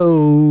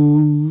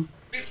Oh.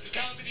 It's the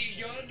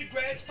Comedy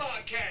Undergrads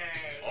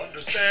Podcast.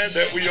 Understand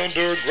that we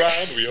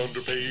underground, we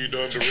underpaid,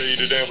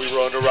 underrated, and we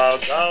run around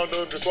town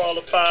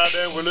underqualified,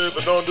 and we're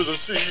living under the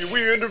sea.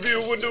 We interview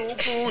a new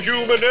cool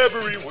human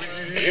every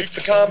week. It's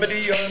the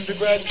Comedy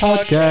Undergrads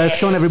Podcast.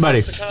 Come on, everybody.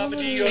 It's the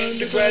Comedy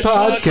Undergrads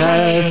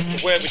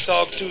Podcast. Where we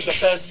talk to the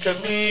best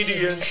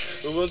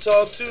comedians who will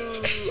talk to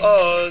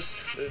us.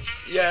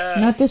 Yeah.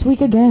 Not this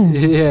week again.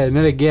 Yeah,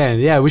 not again.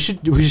 Yeah, we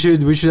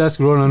should ask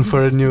Ronan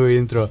for a new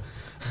intro.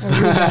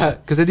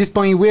 Because at this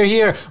point we're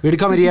here, we're the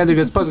Comedy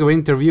Undergrads Podcast, we're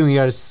interviewing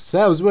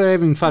ourselves, we're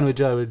having fun with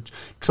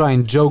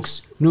trying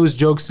jokes, news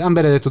jokes. I'm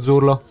Benedetto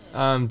Zurlo.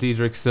 I'm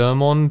Diedrich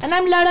Sermont. And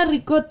I'm Lara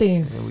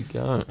Ricote. There we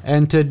go.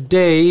 And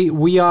today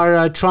we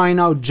are trying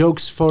out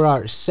jokes for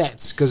our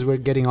sets, because we're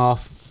getting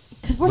off.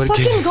 Because we're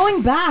fucking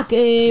going back.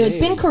 It's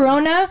been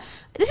Corona.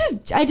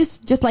 I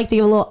just like to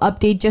give a little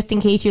update just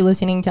in case you're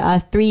listening to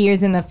us 3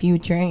 years in the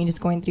future and you're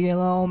just going through your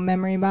little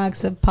memory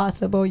box of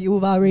possible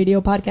Yuval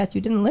radio podcasts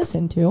you didn't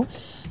listen to.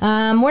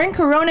 We're in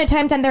Corona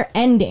times and they're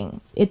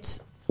ending.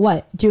 It's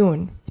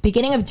June. It's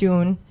beginning of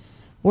June.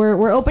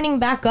 We're opening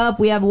back up.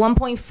 We have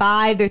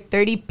 1.5. There's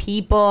 30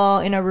 people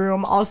in a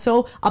room.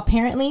 Also,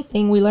 apparently,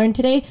 thing we learned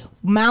today,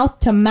 mouth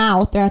to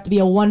mouth, there has to be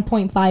a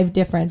 1.5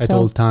 difference. At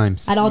all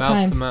times. At all Mouth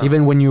times. to mouth.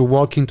 Even when you're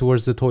walking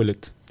towards the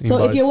toilet. So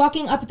bars. if you're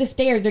walking up the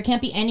stairs, there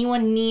can't be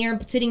anyone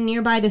sitting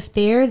nearby the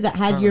stairs that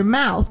has your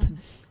mouth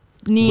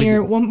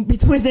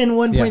within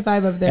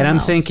 1.5 of their And I'm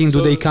mouth. thinking,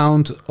 do they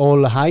count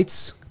all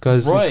heights?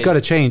 Because it's Right. got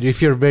to change.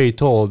 If you're very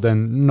tall,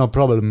 then no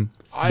problem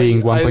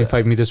being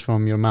 1.5 meters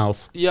from your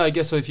mouth. Yeah, I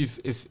guess so.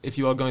 If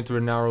you are going through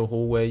a narrow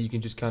hallway, you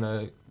can just kind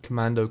of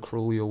commando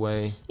crawl your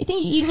way. You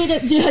think you need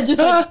to just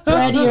like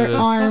spread your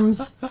arms?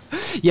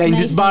 Yeah, in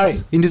Nice.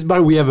 this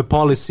bar we have a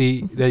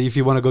policy that if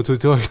you want to go to the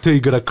toilet, you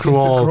gotta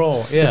crawl.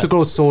 You Yeah. have to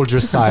crawl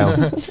soldier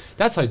style.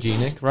 That's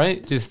hygienic,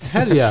 right? Just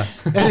Hell yeah.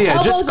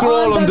 Elbows Just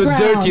crawl on on the the ground.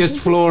 dirtiest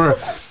floor.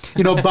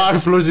 You know, bar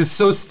floors is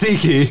so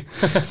sticky.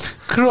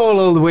 Crawl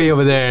all the way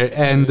over there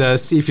and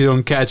see if you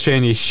don't catch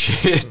any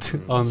shit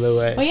on the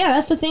way. Oh yeah,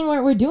 that's the thing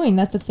we're doing.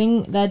 That's the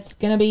thing that's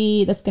gonna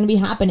be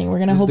happening. We're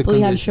gonna This is the hopefully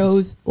have conditions.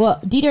 shows. Well,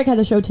 Diedrich has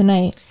a show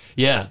tonight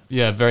yeah,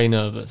 very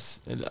nervous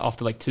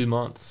after like 2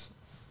 months.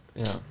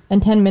 Yeah, in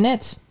 10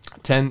 minutes.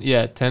 10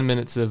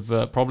 minutes of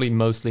probably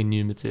mostly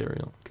new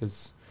material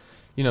because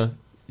you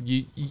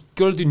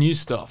got to do new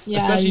stuff, Yeah,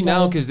 especially you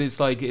now know. because it's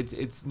like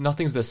it's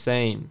nothing's the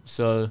same.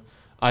 So.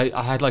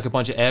 I had like a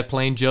bunch of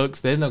airplane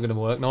jokes. They're not going to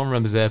work. No one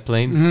remembers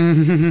airplanes.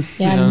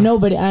 Yeah, Yeah.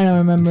 nobody. I don't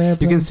remember.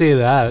 You can say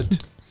that.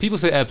 People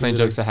say airplane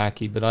Yeah. jokes are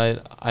hacky, but I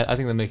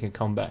think they're making a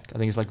comeback. I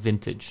think it's like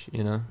vintage,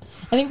 you know?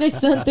 I think there's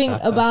something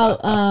about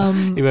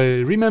You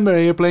will remember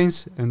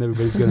airplanes, and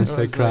everybody's gonna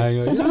start It's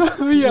crying. Like,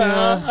 oh,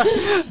 yeah.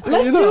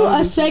 Let's do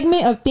a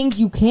segment of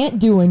things you can't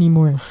do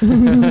anymore.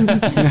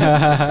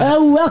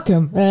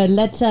 Welcome.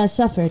 Let's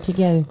suffer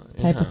together,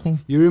 type of thing.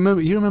 You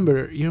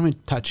remember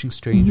touching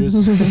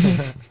strangers?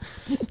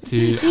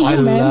 Dude, I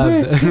remember?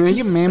 love that.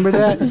 You remember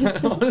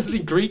that? honestly,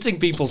 greeting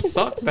people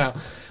sucks now.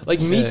 Like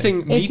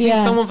meeting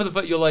yeah. someone for the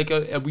first, you're like,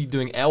 are we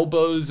doing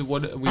elbows?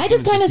 What? Are we I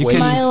just gonna kind of wait?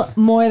 smile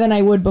more than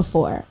I would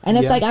before, and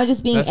it's Yeah. like I'm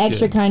just being That's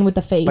extra good. kind with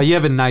the face. But you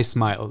have a nice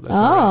smile. That's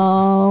all right.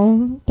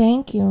 Oh,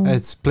 thank you.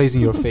 It plays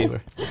in your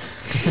favor.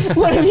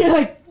 What if you're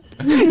like?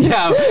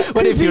 Yeah.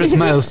 What if your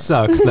smile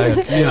sucks? Like,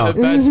 you A know,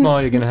 bad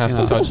smile, you're gonna have You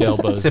to know, touch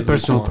elbows. it's a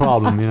personal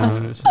problem. You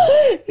know.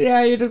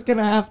 Yeah, you're just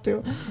gonna have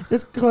to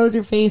just close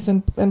your face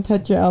and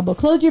touch your elbow.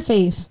 Close your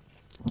face.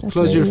 That's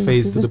Close what your it is.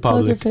 face Just to the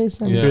Close your public. face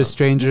and If Yeah. you're a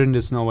stranger,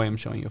 there's no way I'm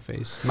showing your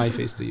face. My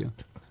face to you.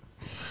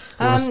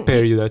 I want to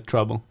spare you that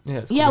trouble. Yeah,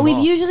 it's Yeah, called we've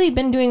mask. usually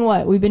been doing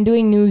what? We've been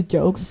doing news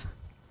jokes,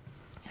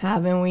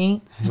 haven't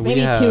we?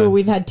 Maybe have. two.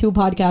 We've had 2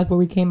 podcasts where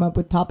we came up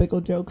with topical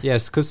jokes.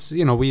 Yes, because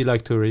we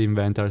like to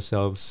reinvent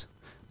ourselves.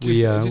 Just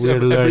We're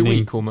every learning.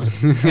 week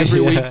almost.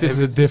 Every Yeah. week this is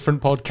a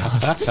different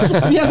podcast.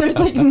 Yeah, there's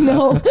like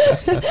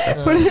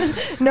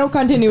no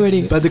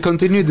continuity. But the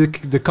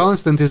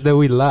constant is that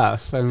we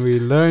laugh and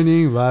we're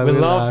learning while We're we're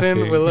laughing,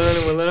 we're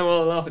learning while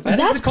we're laughing. That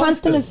is That's the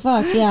constant as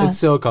fuck. Yeah. It's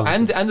so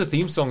constant. And the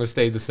theme song has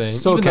stayed the same.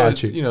 So even though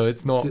catchy.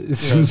 it's not.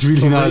 It's you know,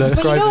 really not really a-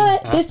 But you know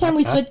describing- what? This time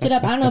we switched it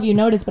up. I don't know if you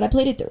noticed, but I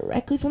played it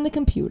directly from the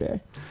computer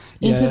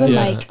into the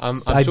Yeah, mic. I'm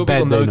I sure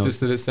bet people they noticed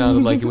that it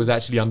sounded like it was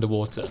actually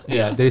underwater.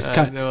 Yeah, there's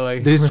they were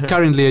like, there's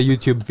currently a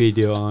YouTube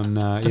video on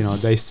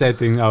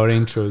dissecting our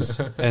intros,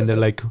 and they're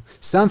like,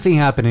 something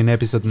happened in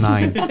episode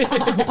 9.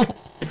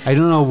 I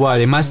don't know why.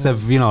 They must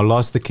have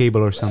lost the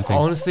cable or something.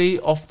 honestly,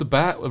 off the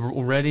bat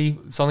already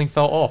something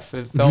felt off.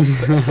 It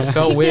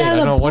felt weird. Yeah, I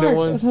don't know what it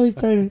That's how was. we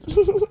started.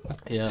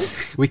 Yeah.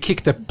 We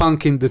kicked a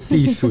punk in the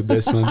teeth with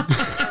this one.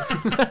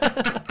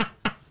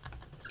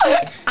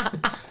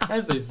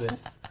 As they say.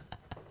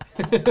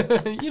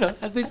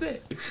 As they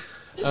say.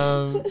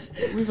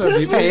 We've had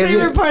people. My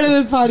favorite part of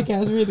this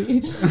podcast, really.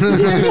 It's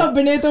like how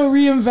Benito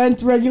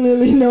reinvents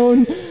regularly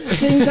known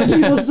things that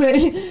people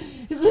say.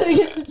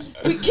 It's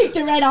like we kicked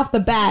it right off the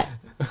bat,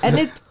 and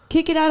it's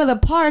kick it out of the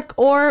park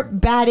or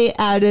bat it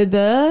out of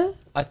the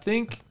I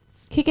think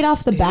kick it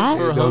off the bat.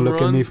 For a Don't home look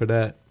at run. me for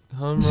that.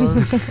 home run.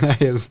 I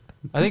have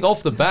I think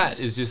off the bat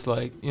is just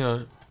like, you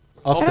know,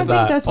 Off I the don't think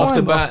bat, that's off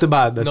the one. off the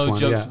bat, that's no one.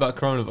 jokes Yeah. about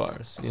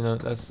coronavirus. You know,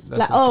 that's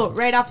Like, oh,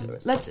 right off the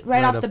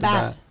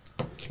bat.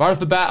 right off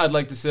the bat. I'd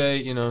like to say,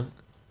 you know,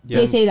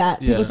 They say that.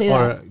 People Yeah. say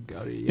that.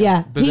 Or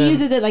Yeah. But He then-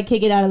 uses it like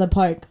kick it out of the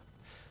park.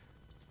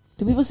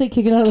 Do people say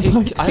kick it out of the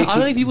park? I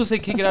don't think people say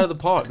kick it out of the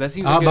park. That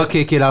seems How like about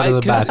kick it out of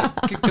the bat?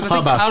 How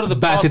about out of the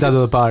bat park it out of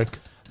is- the park?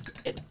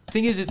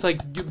 Thing is, it's like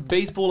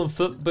baseball and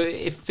foot. But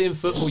if in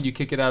football you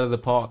kick it out of the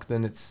park,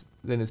 then it's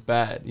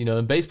bad. You know,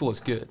 and baseball is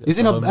good. Is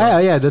it not?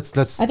 Yeah,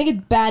 that's. I think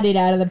it's batted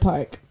out of the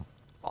park.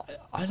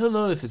 I don't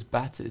know if it's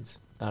batted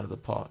out of the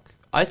park.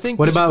 I think.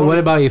 What we should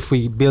about probably- if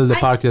we build a I-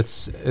 park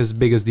that's as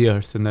big as the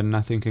Earth and then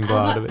nothing can go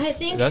out of I it?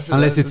 think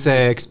Unless it's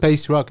a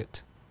space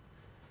rocket.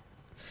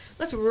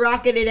 let's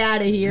rocket it out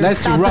of here.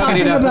 Let's Stop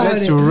rocket it talking out. about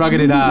Let's it.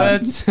 rocket it out.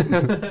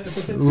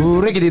 Let's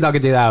Rickety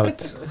docket it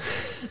out.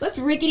 Let's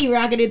rickety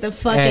rocket it the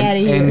fuck out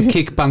of here. And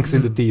kick punks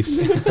in the teeth.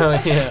 oh,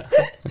 yeah.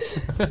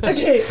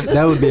 Okay.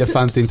 That would be a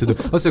fun thing to do.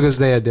 Also, because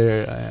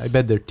they're I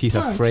bet their teeth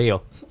are Punks.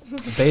 frail.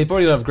 They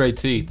probably don't have great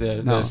teeth.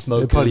 They're No,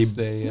 smokers.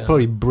 they They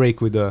probably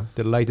break with the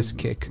lightest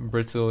kick.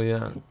 brittle.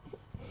 Yeah.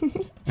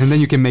 And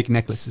then you can make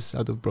necklaces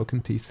out of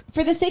broken teeth.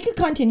 For the sake of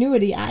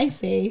continuity, I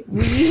say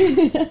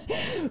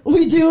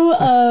we do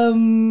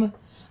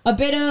a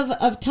bit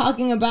of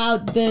talking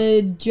about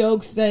the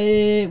jokes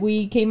that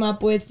we came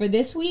up with for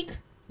this week,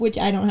 which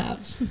I don't have.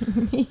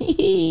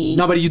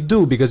 No, but you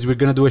do because we're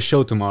gonna do a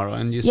show tomorrow,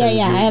 and you said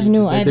Yeah, you- I have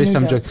that there's new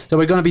some jokes. jokes. So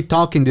we're gonna be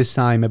talking this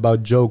time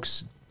about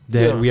jokes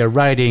that Yeah. we are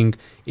writing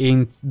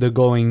in the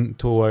going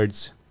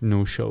towards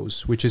new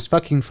shows, which is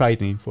fucking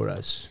frightening for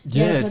us.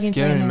 Yeah, Yeah, it's it's fucking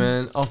scary, frightening.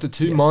 man. After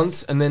 2 Yes.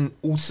 months, and then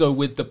also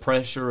with the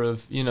pressure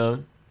of, you know,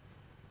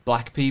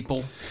 black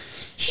people.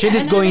 Shit Yeah,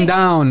 is and I going think-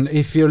 down.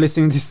 If you're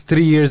listening to this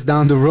 3 years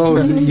down the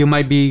road, you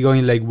might be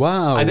going like,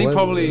 "Wow." I think what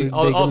probably,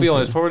 are they I'll be going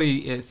honest, through?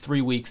 probably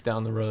 3 weeks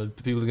down the road,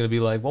 people are going to be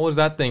like, what was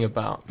that thing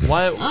about?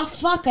 Why Oh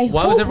fuck! I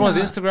Why hope was everyone's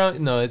not. Instagram?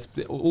 No, it's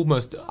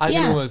almost, I Yeah.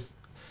 think almost,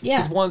 Yeah.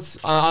 because once,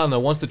 I don't know,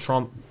 once the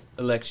Trump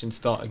elections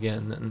start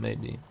again, then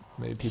maybe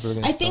people are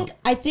going to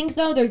I think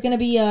though there's gonna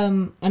be I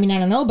mean I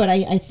don't know, but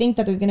I think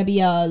that there's gonna be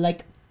a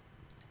like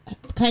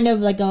kind of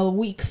like a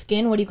weak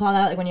skin. What do you call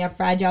that? Like when you have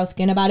fragile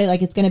skin about it,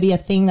 like it's gonna be a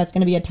thing that's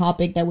gonna be a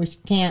topic that we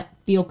can't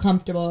feel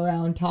comfortable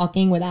around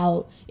talking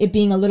without it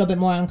being a little bit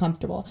more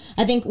uncomfortable.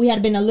 I think we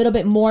had been a little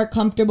bit more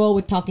comfortable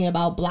with talking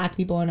about black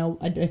people in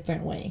a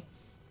different way.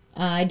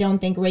 I don't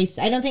think race.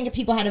 I don't think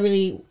people had a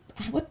really.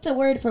 What's the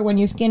word for when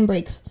your skin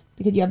breaks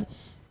because you have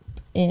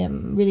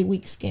really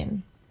weak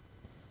skin?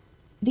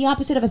 The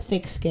opposite of a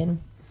thick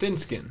skin. Thin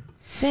skin.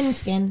 Thin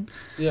skin.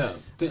 Yeah.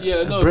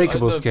 Yeah, no.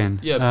 breakable I know- skin.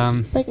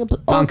 Yeah. Breakable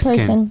old Punk skin.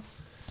 person.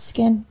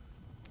 Skin.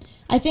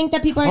 I think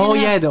that people are Oh,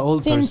 gonna yeah, have the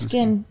old thin person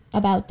skin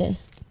about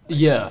this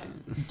yeah. for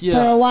a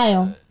Yeah.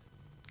 while.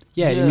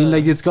 Yeah, I Yeah. mean,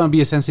 like it's gonna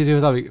be a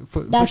sensitive topic.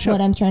 For That's sure.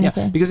 what I'm trying to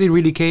say. Because it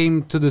really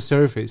came to the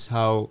surface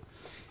how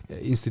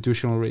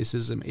institutional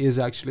racism is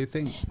actually a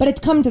thing. But it's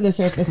come to the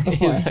surface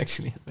before. It's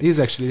actually. It is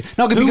actually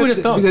no, Who because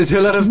would've thought? because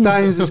a lot of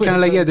times it's kind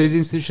of like there's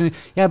institution.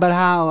 Yeah, but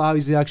how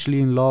is it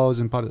actually in laws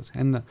and politics?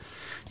 And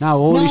now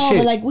holy no, shit.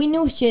 but like we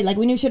knew shit. Like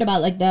we knew shit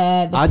about like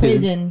the I didn't.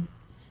 prison.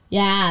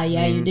 Yeah,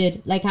 you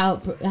did. Like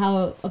how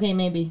okay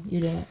maybe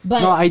you didn't.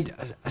 But no, I did.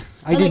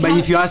 like But how-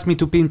 if you ask me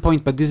to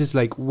pinpoint, but this is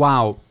like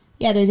wow,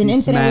 yeah, there's an this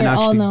incident man where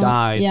all actually know.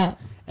 died. Yeah.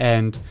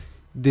 And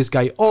this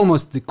guy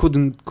almost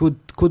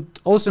could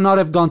also not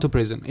have gone to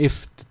prison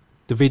if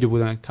the video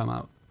wouldn't have come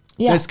out.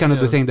 Yeah. That's kind of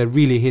the Yeah. thing that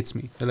really hits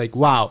me. Like,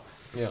 wow,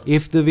 Yeah.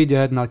 if the video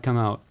had not come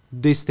out,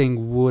 this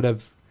thing would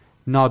have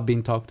not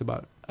been talked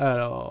about at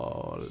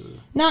all.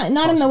 Not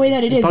in the way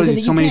that it is Probably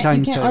because so many you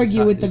times can't this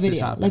argue with the this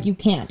video. happened. Like you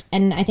can't,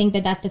 and I think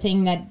that that's the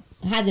thing that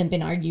hasn't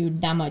been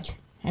argued that much.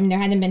 I mean, there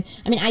hasn't been.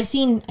 I mean, I've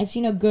seen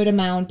a good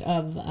amount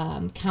of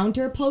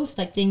counter posts,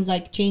 like things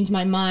like "change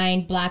my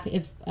mind," black.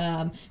 If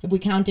we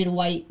counted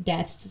white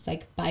deaths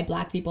like by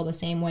black people the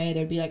same way,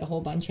 there'd be like a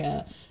whole bunch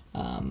of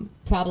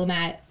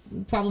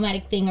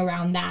problematic thing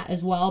around that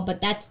as well.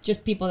 But that's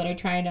just people that are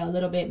trying to a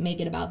little bit make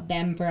it about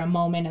them for a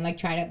moment and like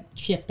try to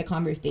shift the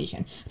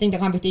conversation. I think the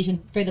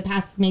conversation for the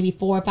past maybe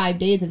 4 or 5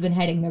 days has been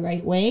heading the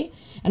right way,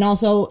 and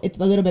also it's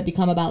a little bit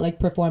become about like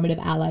performative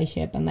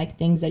allyship and like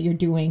things that you're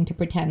doing to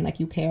pretend like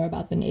you care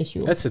about the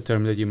issue. That's a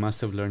term that you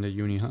must have learned at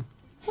uni, huh?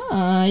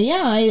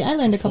 Yeah, I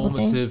learned a couple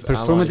things.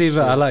 Performative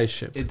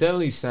allyship. allyship. It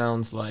definitely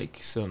sounds like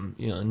some,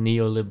 you know,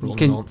 neoliberal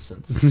Can-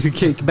 nonsense.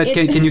 But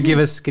can you give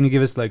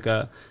us like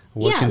a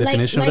working Yeah, like-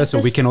 definition like of that so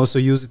the we s- can also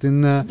use it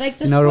in like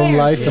the in our own square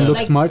life shit. and look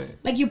Like- smart?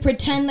 Like you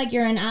pretend like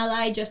you're an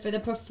ally just for the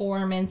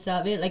performance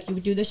of it, like you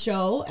do the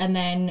show, and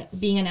then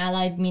being an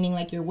ally meaning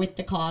like you're with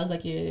the cause,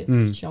 like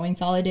you're showing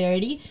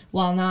solidarity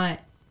while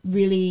not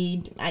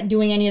really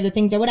doing any of the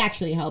things that would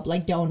actually help,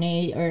 like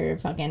donate or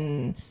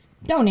fucking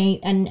donate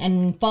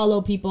and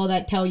follow people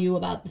that tell you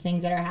about the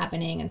things that are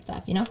happening and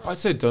stuff, you know? I'd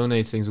say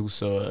donating is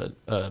also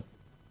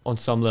on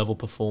some level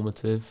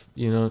performative.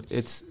 You know,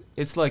 it's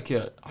like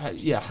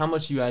how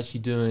much are you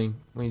actually doing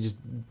when you're just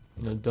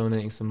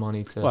donating some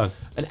money to Well,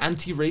 an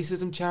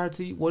anti-racism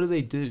charity? What do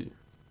they do?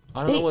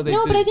 I don't know what they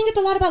no, do. but I think it's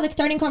a lot about like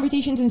starting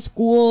conversations in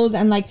schools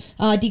and like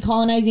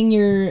decolonizing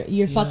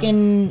your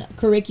fucking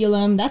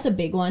curriculum. That's a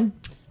big one.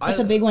 That's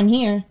a big one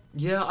here.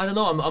 Yeah, I don't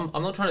know.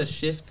 I'm not trying to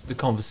shift the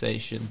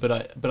conversation,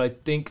 but I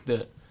think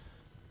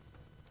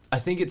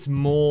it's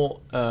more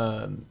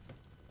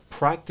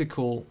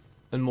practical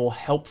and more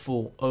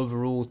helpful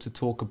overall to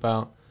talk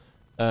about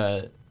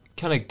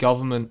kind of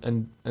government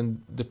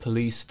and the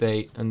police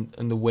state and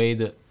the way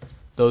that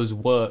those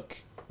work.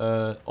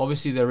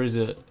 Obviously there is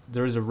a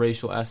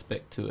racial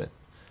aspect to it,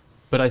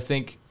 but I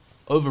think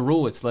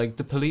overall it's like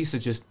the police are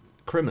just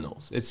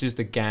criminals. It's just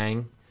a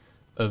gang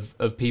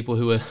of people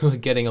who are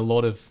getting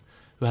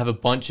who have a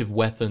bunch of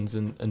weapons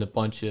and a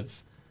bunch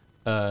of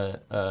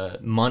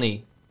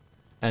money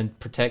and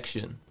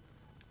protection,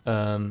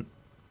 and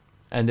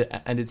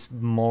it's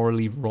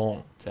morally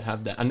wrong to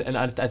have that. And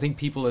I think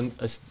people are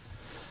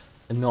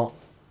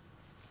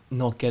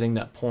not getting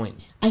that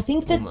point. I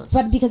think that, almost.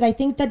 but because I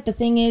think that the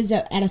thing is,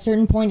 at a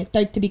certain point, it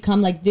starts to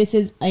become like this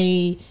is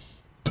a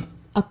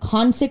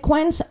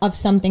consequence of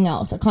something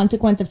else, a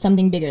consequence of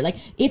something bigger. Like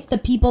if the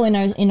people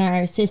in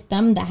our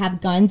system that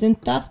have guns and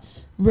stuff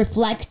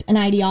reflect an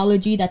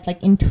ideology that's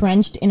like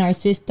entrenched in our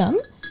system,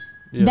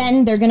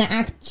 then they're gonna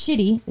act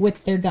shitty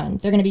with their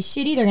guns. They're gonna be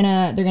shitty.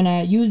 They're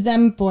gonna use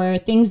them for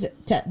things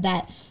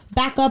that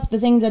back up the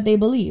things that they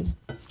believe,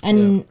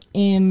 and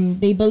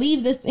they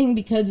believe this thing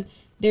because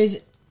there's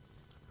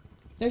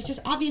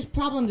just obvious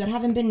problems that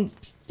haven't been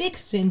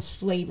fixed since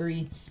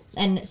slavery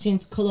and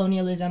since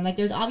colonialism. Like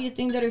there's obvious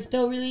things that are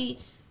still really,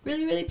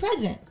 really, really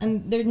present,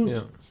 and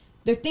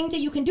there's things that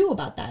you can do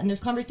about that, and there's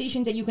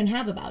conversations that you can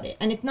have about it,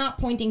 and it's not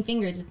pointing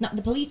fingers. It's not,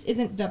 the police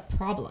isn't the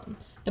problem.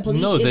 The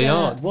police. No, is they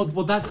are. Well,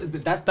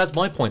 that's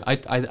my point. I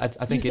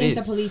think it is.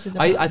 The police is the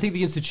problem? I think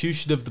the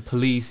institution of the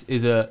police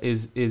is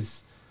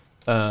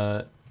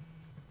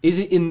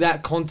it in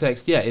that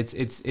context? Yeah,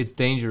 it's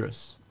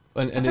dangerous,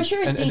 and For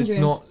sure it's dangerous. it's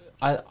not.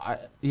 I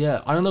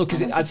don't know,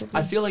 because I don't disagree.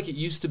 I feel like it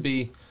used to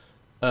be,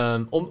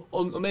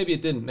 or maybe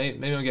it didn't.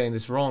 Maybe I'm getting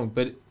this wrong,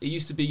 but it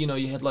used to be,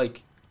 you had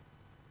like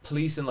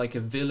police in like a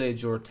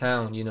village or a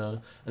town,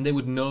 and they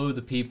would know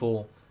the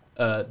people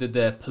that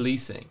they're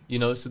policing,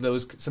 so there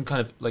was some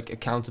kind of like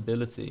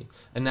accountability.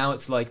 And now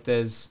it's like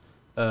there's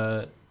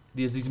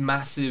these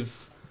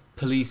massive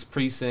police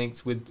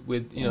precincts with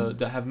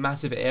that have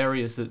massive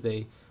areas that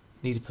they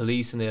need to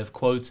police, and they have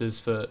quotas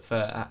for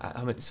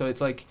how many. So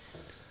it's like.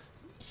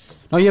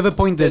 No, you have a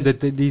point that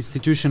the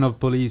institution of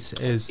police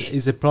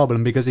is a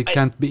problem because it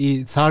can't be.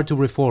 It's hard to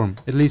reform.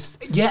 At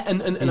least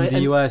and in the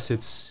US,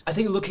 it's. I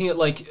think looking at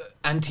like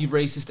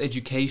anti-racist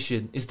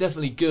education is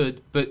definitely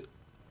good, but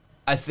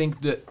I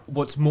think that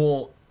what's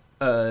more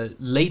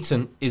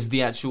latent is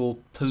the actual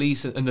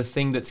police and the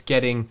thing that's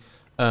getting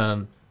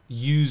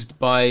used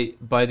by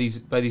these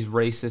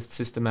racist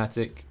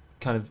systematic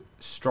kind of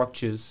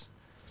structures.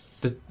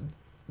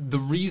 The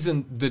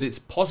reason that it's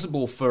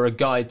possible for a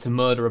guy to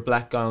murder a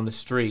black guy on the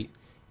street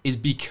is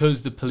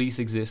because the police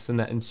exist and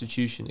that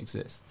institution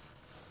exists.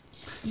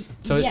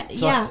 So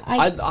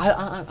I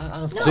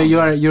don't So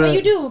you're. But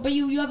you do. But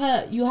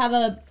you have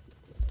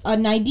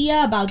an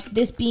idea about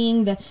this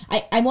being the.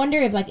 I wonder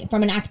if like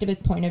from an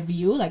activist point of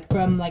view, like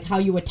from like how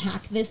you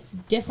attack this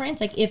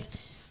difference, like if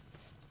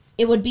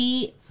it would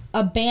be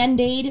a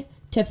band-aid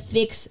to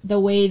fix the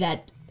way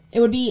that it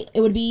would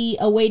be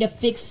a way to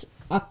fix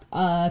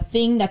a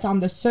thing that's on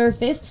the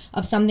surface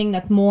of something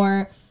that's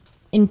more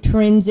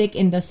intrinsic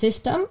in the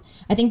system.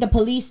 I think the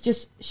police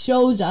just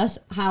shows us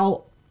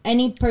how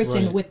any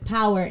person with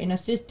power in a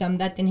system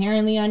that's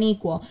inherently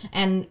unequal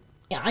and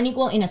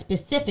unequal in a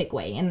specific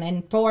way, and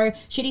then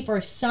shitty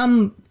for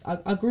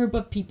a group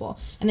of people,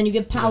 and then you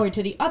give power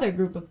to the other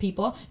group of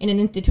people in an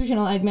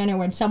institutionalized manner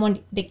where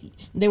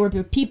there were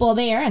people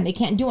there and they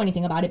can't do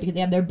anything about it because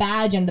they have their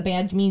badge, and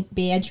the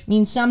badge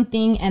means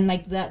something, and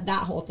like that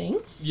whole thing.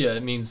 Yeah,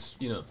 it means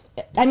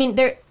I mean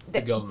the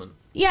government.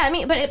 Yeah, I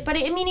mean, but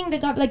it meaning the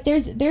government, like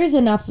there's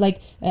enough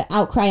like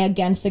outcry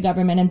against the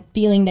government and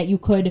feeling that you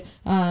could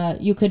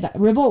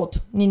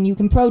revolt and you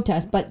can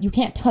protest, but you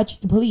can't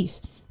touch the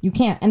police. You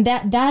can't, and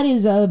that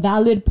is a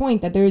valid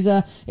point. That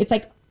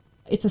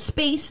it's a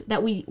space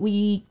that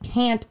we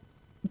can't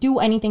do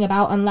anything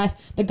about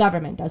unless the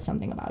government does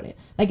something about it.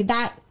 Like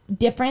that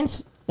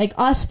difference, like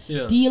us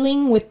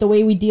dealing with the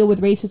way we deal with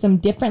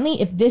racism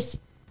differently. If this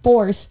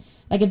force.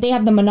 Like, if they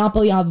have the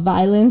monopoly of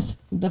violence,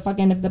 if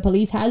the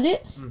police has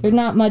it, there's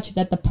not much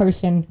that the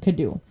person could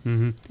do.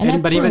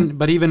 And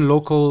but even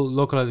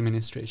local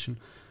administration,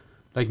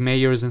 like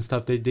mayors and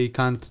stuff, they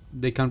can't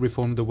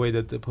reform the way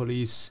that the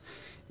police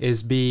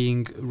is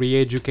being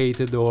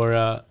re-educated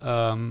or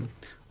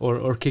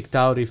kicked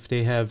out if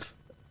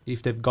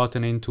they've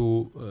gotten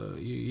into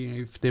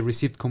if they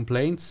received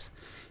complaints.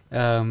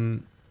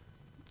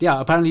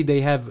 Apparently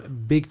they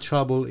have big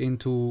trouble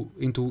into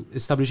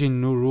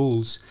establishing new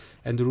rules.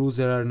 And the rules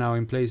that are now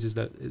in place is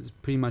that it's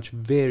pretty much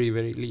very,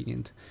 very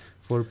lenient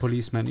for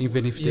policemen,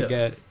 even if they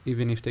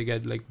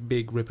get like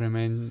big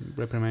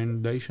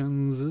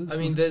reprimandations. I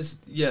mean, there's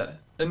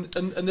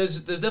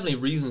there's definitely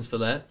reasons for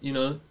that.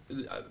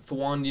 For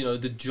one,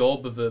 the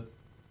job of a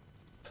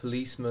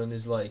policeman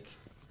is like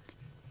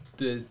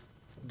the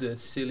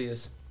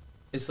silliest.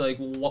 It's like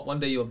one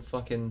day you're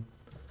fucking,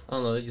 I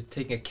don't know, you're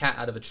taking a cat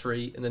out of a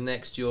tree, and the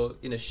next you're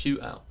in a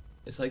shootout.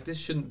 It's like there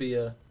should be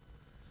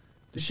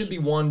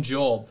one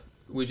job,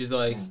 which is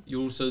like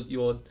you're I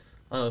don't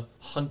know,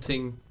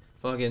 hunting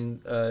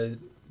fucking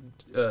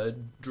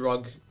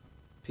drug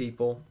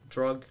people,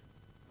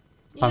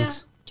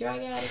 Punks. Drug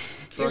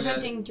addicts. Drug You're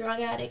hunting drug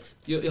addicts.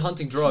 You're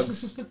hunting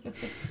drugs,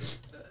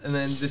 and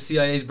then the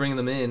CIA's bringing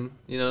them in,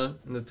 you know,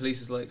 and the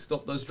police is like,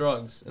 stop those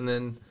drugs, and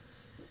then,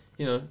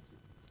 you know.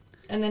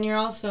 And then you're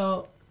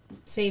also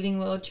saving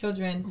little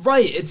children.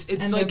 Right, it's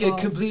And like their a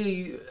balls.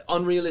 completely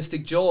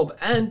unrealistic job.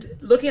 And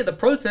looking at the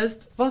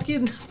protests,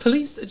 fucking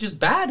police are just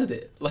bad at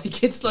it.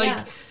 Like, it's like,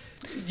 Yeah.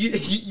 you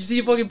see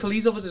a fucking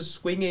police officer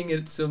swinging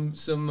at some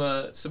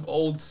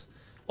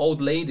old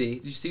lady.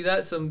 Did you see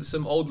that?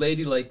 Some old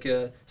lady like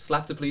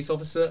slapped a police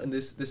officer, and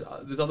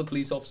this other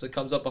police officer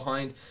comes up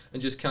behind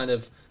and just kind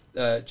of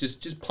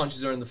just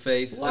punches her in the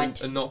face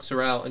and knocks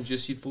her out, and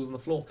just she falls on the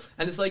floor.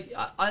 And it's like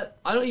I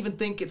don't even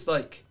think it's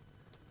like.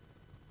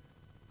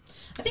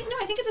 I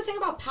think it's a thing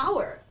about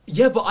power.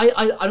 Yeah, but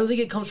I don't think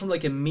it comes from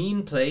like a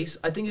mean place.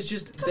 I think it's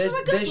just Comes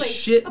from a good there's place.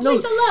 shit. A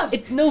place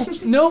of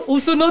love. No.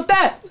 Also not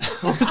that.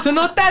 Also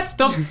not that.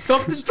 Stop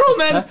the straw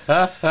man.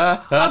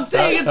 I'm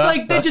saying it's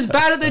like they're just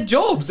bad at their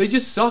jobs. They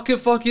just suck at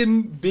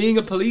fucking being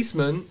a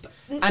policeman,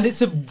 and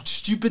it's a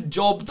stupid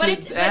job to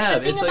But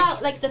have.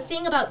 the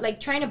thing about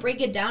trying to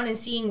break it down and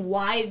seeing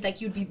why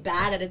like you'd be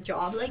bad at a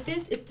job like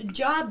this, it's a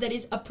job that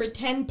is a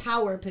pretend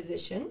power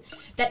position.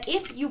 That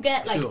if you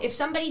get if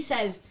somebody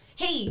says,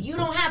 hey, you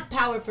don't have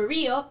power for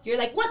real, you're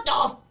like, what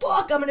the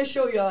fuck? I'm gonna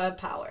show you I have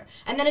power.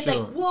 And then it's like,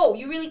 whoa,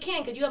 you really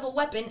can, because you have a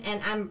weapon, and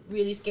I'm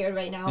really scared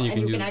right now, and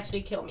you can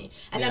actually kill me.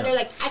 And then they're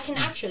like, I can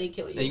actually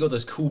kill you. And you got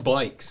those cool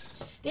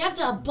bikes. They have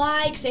the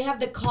bikes, they have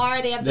the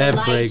car, they have They the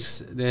have lights.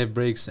 They have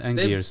brakes and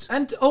gears.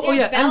 And They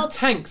have and belts.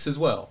 tanks as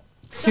well.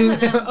 Some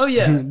of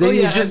them.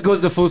 It just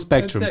goes the full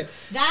spectrum.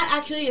 That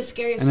actually is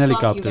scary as And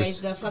fuck, you helicopters.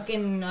 guys. The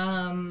fucking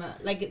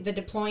like the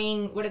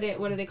deploying. What are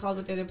they called?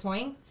 What they're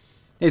deploying?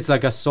 It's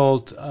like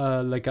assault,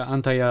 like a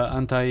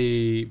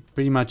anti,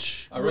 pretty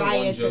much I wrote one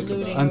Riots or joke about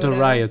looting. it. anti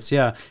riots.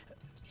 Yeah,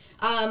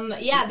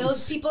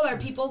 Those people are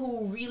people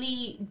who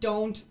really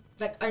don't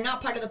are not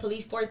part of the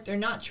police force. They're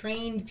not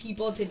trained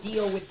people to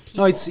deal with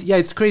people. no,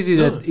 it's crazy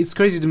it's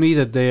crazy to me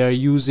that they are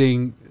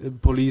using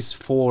police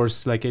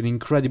force, like an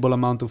incredible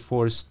amount of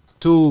force,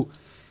 to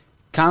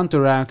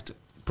counteract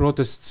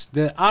protests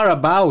that are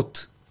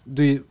about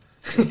the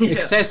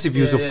excessive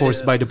use of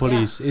force by the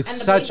police. Yeah. It's and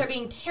the such police are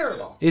being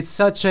terrible. it's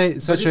such a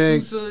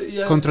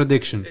also,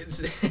 contradiction.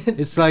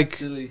 It's like,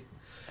 silly.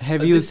 Have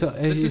But you this thought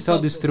is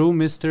this through,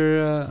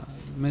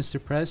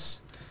 Mr.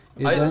 Press?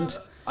 Event?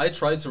 I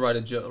tried to write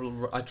a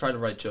joke. I tried to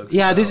write jokes.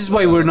 Yeah, this is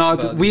why we're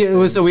not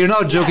we're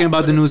not joking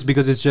about the but news,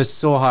 because it's just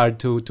so hard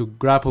to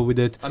grapple with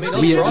it. I mean, No,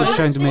 we but are there's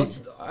trying to a lot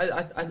make.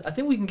 of I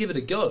think we can give it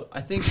a go.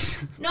 I think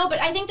No, but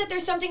I think that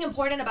there's something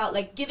important about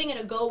giving it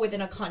a go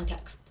within a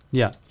context.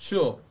 Yeah,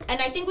 sure.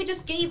 And I think we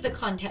just gave the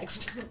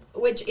context,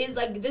 which is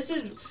this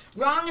is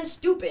wrong and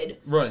stupid.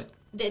 Right.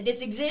 That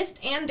this exists,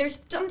 and there's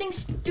something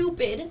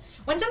stupid.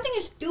 When something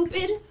is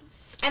stupid,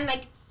 and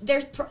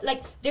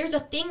there's a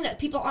thing that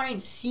people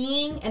aren't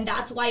seeing, and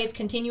that's why it's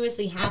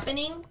continuously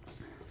happening.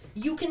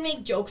 You can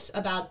make jokes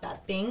about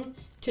that thing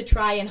to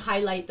try and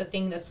highlight the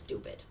thing that's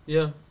stupid.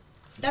 Yeah.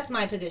 That's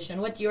my position.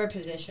 What's your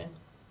position?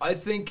 I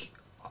think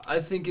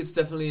it's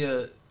definitely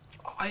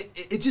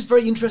it's just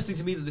very interesting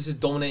to me that this is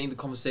dominating the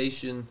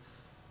conversation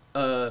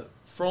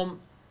from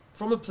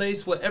a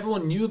place where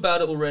everyone knew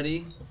about it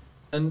already,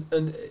 and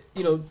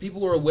you know,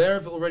 people were aware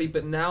of it already,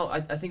 but now I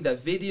think that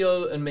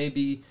video and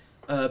maybe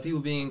people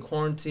being in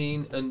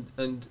quarantine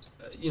and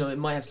you know, it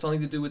might have something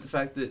to do with the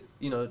fact that,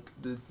 you know,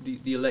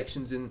 the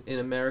elections in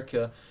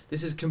America,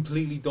 this is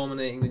completely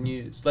dominating the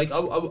news. Like I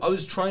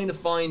was trying to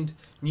find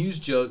news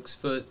jokes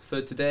for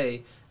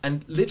today,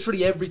 and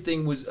literally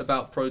everything was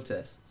about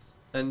protests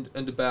and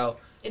about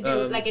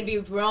It'd be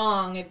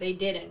wrong if they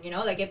didn't, you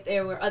know? If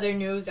there were other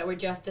news that were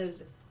just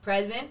as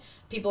present,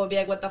 people would be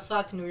like, what the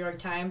fuck, New York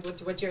Times?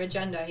 What's your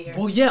agenda here?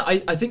 Well, yeah,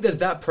 I think there's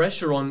that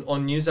pressure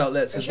on news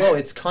outlets as well. sure.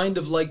 It's kind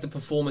of like the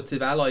performative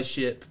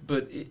allyship,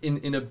 but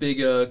in a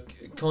bigger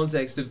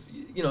context of,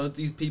 you know,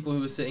 these people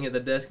who are sitting at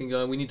their desk and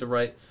going, we need to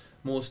write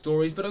more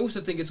stories. But I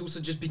also think it's also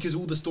just because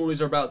all the stories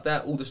are about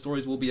that, all the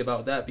stories will be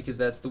about that, because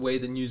that's the way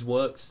the news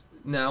works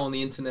now on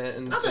the internet.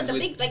 And Also, and the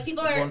with- big,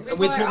 people are, and people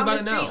we're are talking on about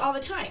the it street now. all the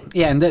time.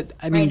 yeah, and that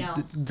I mean, now.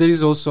 there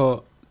is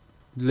also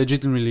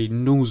legitimately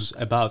news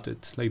about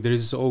it. Like, there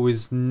is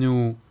always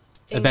new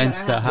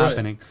events that are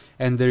happening. happening,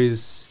 and there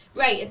is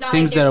Right, it's not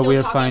things like they're that still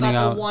we're talking finding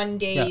about out. the one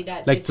day Yeah.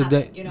 that Like this today,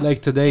 happened, you know?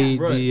 like today,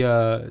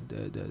 Yeah.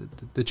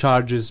 the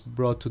charges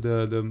brought to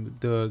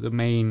the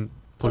main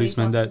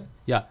policeman that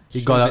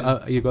he got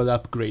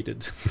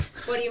upgraded.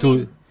 What do you to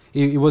mean?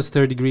 it was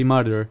third-degree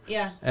murder,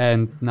 Yeah.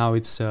 and now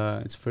it's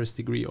first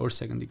degree or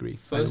second degree.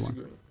 either First one.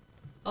 degree.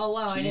 Oh,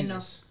 wow, I didn't know.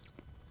 Jesus.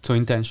 So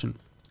intention.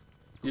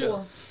 Yeah.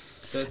 Cool.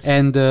 That's,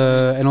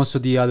 And also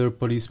the other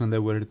policemen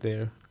that were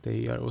there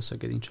they are also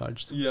getting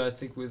charged. Yeah, I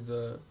think with.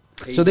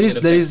 So there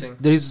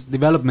is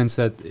developments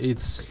that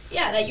it's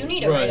that you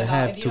need to write about.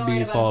 have If you to don't be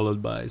write about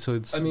followed by. So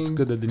it's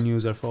good that the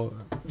news are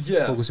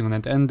focusing on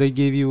that, and they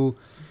give you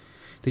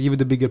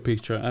the bigger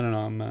picture. I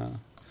don't know.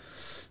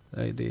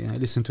 I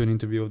listened to an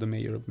interview of the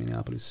mayor of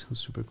Minneapolis. It was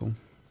super cool.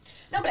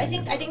 No, but I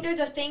think there's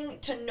a thing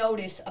to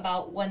notice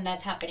about when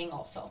that's happening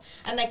also,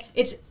 and like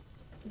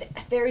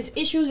there's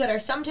issues that are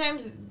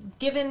sometimes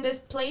given this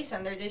place,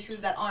 and there's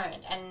issues that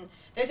aren't, and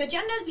there's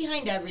agendas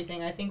behind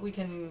everything. I think we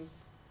can,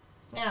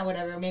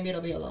 whatever. Maybe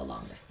it'll be a little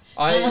longer.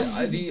 I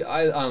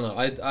don't know.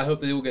 I hope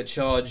they all get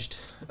charged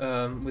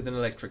with an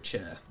electric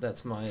chair.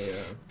 That's my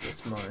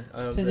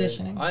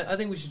Positioning. I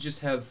think we should just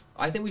have.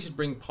 I think we should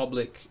bring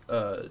public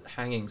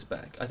hangings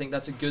back. I think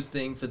that's a good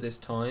thing for this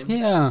time.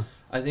 Yeah.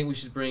 I think we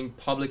should bring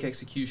public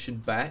execution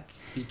back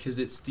because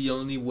it's the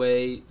only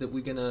way that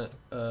we're gonna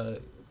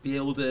be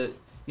able to,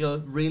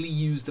 really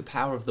use the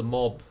power of the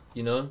mob.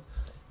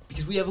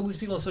 Because we have all these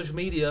people on social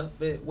media,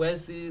 but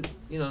where's the,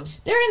 They're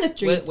in the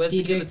streets. Where's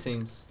the Diedrich.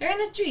 guillotines? They're in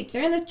the streets.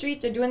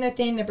 They're doing their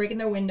thing. They're breaking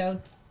their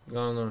window.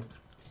 Oh no.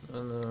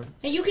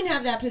 And you can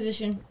have that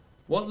position.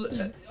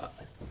 What?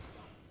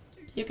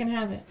 You can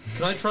have it.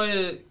 Can I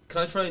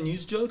try a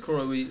news joke, or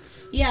are we?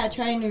 Yeah,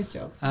 try a news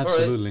joke.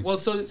 Absolutely. All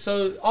right. Well,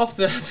 so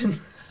after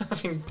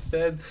having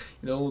said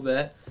all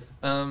that,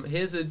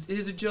 here's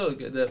a joke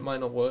that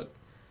might not work.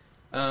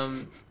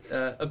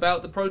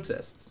 About the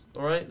protests.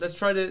 All right, let's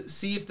try to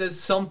see if there's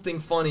something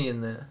funny in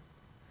there.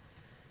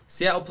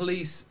 Seattle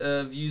police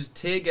have used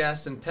tear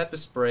gas and pepper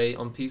spray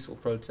on peaceful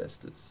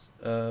protesters.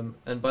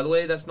 And by the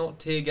way, that's not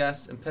tear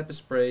gas and pepper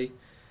spray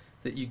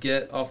that you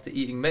get after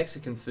eating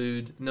Mexican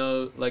food.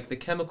 No, like the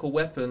chemical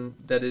weapon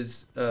that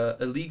is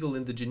illegal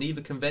in the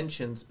Geneva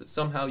Conventions, but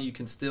somehow you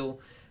can still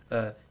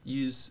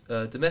use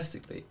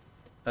domestically.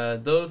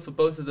 Though for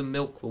both of them,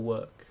 milk will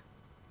work.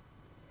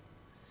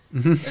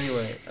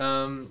 Anyway,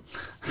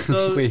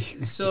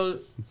 so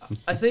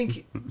I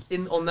think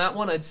on that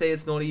one, I'd say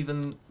it's not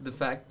even the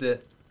fact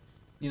that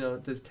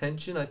there's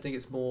tension. I think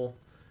it's more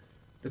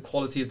the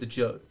quality of the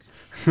joke.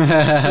 So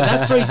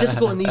that's very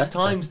difficult in these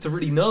times to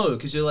really know,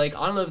 because you're like,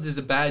 I don't know if this is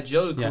a bad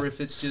joke or if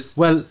it's just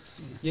Well,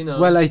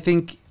 I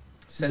think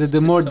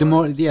the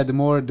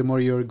more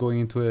you're going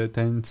into a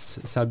tense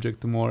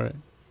subject, the more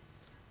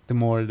the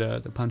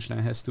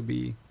punchline has to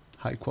be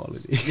high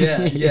quality.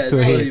 It's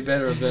really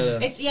better and better.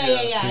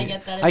 I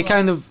get that as I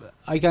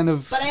kind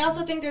of. But I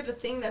also think there's a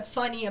thing that's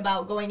funny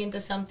about going into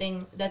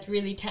something that's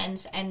really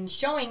tense and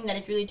showing that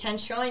it's really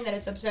tense, showing that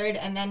it's absurd,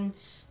 and then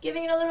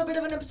giving it a little bit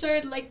of an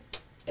absurd, like,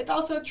 it's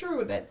also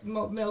true that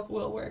milk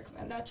will work,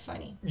 and that's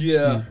funny.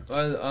 Yeah,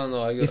 I don't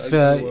know.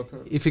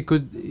 If it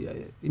could,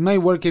 it might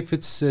work if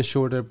it's a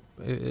shorter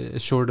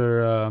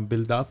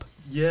build up.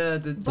 Yeah,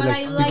 but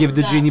I like give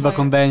the that Geneva part.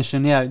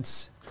 Convention. Yeah,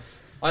 it's.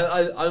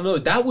 I don't know.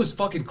 That was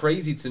fucking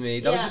crazy to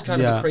me. That was just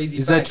kind of a crazy fact.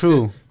 Is that fact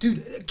true?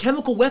 Dude,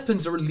 chemical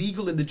weapons are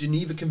illegal in the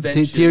Geneva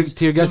Convention.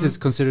 Tear gas is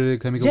considered a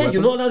chemical weapon? Yeah,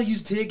 you're not allowed to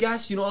use tear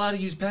gas. You're not allowed to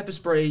use pepper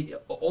spray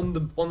on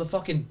the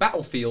fucking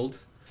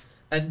battlefield.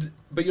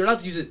 But you're allowed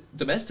to use it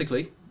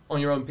domestically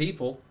on your own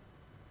people.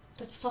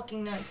 That's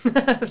fucking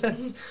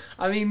nuts.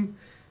 I mean,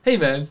 hey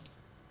man.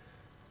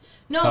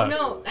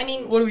 No, I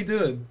mean... What are we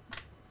doing?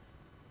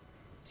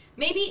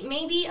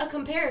 Maybe a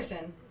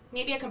comparison.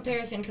 Maybe a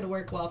comparison could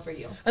work well for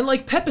you. And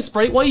like pepper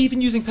spray, why are you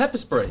even using pepper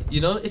spray?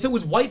 If it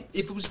was white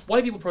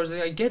people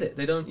protesting, I get it.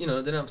 They don't, they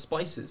don't have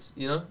spices.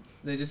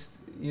 They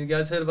just. You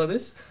guys heard about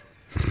this?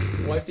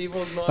 White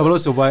people not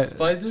have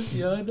spices.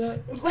 You heard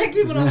that? Black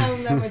people don't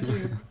have that much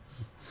either.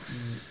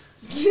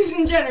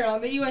 In general,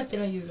 in the U.S. they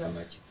don't use that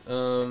much.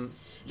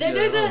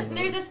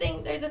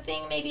 There's a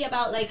thing maybe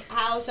about like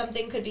how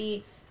something could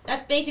be.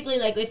 That's basically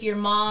like if your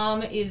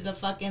mom is a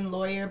fucking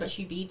lawyer but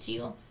she beats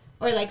you.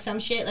 Or like some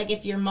shit, like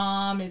if your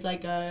mom is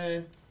like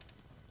her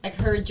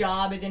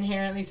job is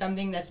inherently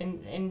something that's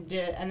and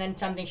then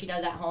something she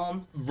does at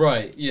home.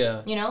 Right,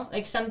 yeah.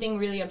 Like something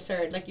really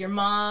absurd. Like your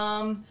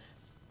mom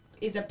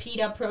is a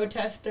PETA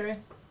protester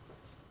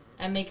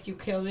and makes you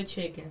kill the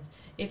chicken.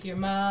 If your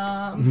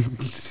mom...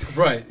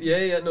 Right,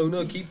 yeah,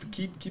 no, keep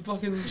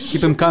fucking...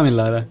 Keep him coming,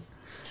 Lara.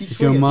 Keep if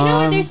swinging. Your mom... You know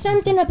what, there's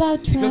something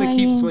about trying. You gotta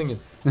keep swinging.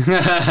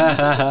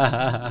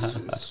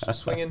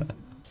 Swinging.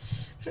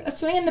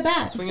 Swinging the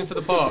bat. Swinging for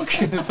the park.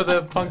 For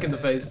the punk in the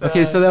face.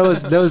 Okay, so that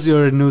was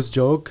your news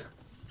joke.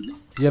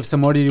 You have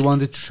some more that you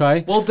wanted to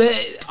try? Well,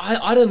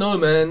 I don't know,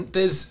 man.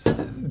 There's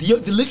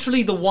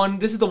literally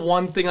this is the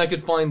one thing I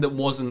could find that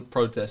wasn't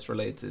protest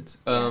related.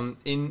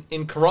 In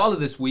Kerala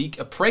this week,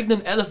 a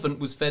pregnant elephant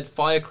was fed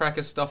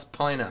firecracker stuffed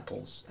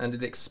pineapples and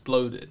it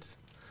exploded.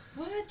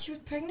 What? She was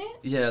pregnant?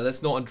 Yeah,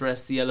 let's not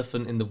address the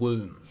elephant in the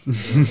womb.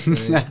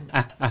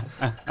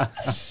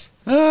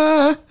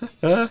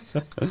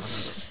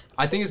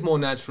 I think it's more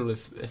natural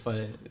if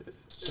I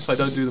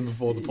don't do them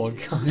before the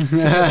podcast.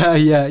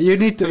 Yeah, you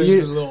need to.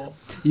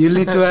 You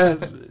need to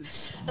have.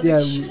 Yeah,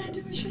 Should I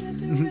do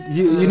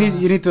it?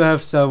 You need to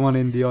have someone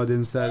in the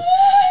audience that.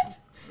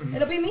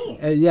 It'll be me.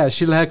 Yeah,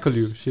 she'll heckle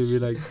you. She'll be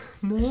like,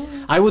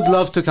 I would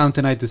love to come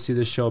tonight to see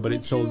the show, but Me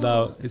it's sold too.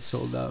 out. It's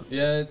sold out.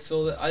 Yeah, it's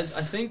all. I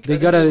think They I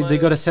think gotta might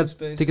have some set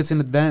space. tickets in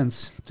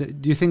advance.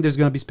 Do you think there's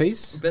gonna be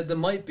space? There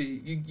might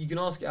be. You can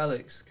ask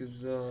Alex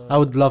because. I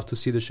would love to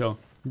see the show,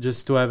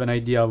 just to have an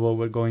idea of what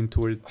we're going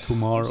to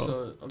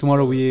tomorrow.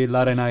 Tomorrow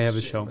Lara and I have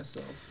a show.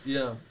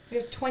 Yeah. We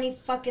have 20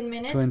 fucking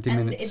minutes. 20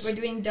 and minutes. we're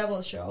doing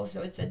double show,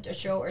 so it's a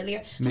show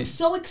earlier. Me- I'm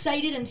so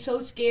excited and so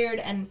scared,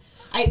 and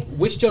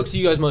Which jokes are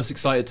you guys most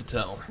excited to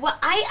tell? well,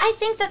 I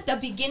think that the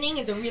beginning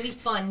is a really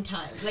fun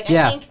time. Like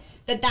Yeah. I think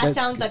that That's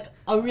sounds good. like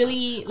a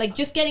really like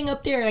just getting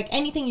up there. Like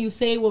anything you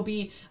say will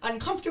be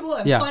uncomfortable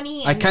and Yeah,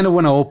 funny. I And kind of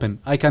want to open.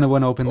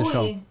 The Ooh,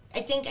 show.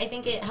 I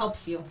think it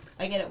helps you.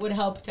 Like it would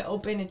help to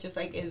open. It just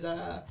like is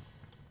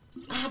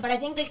but I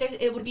think like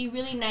it would be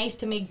really nice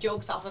to make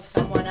jokes off of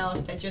someone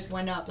else that just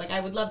went up. Like I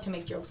would love to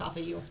make jokes off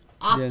of you,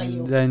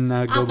 Then go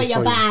off of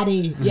your before you.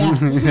 body.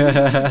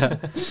 Yeah.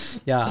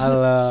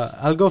 Yeah,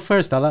 I'll go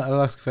first. I'll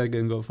ask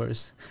Fergan go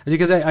first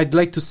because I'd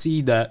like to see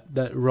that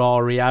raw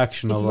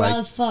reaction It's of raw like,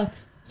 as fuck.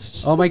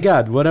 oh my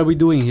god, what are we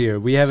doing here?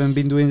 We haven't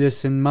been doing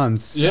this in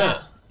months.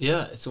 Yeah.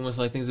 Yeah. It's almost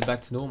like things are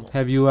back to normal.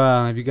 Have you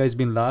guys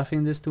been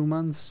laughing this 2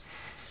 months?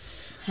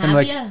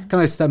 Have ya?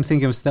 I'm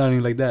thinking of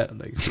starting like that.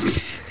 Like,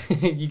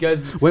 You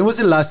guys. when was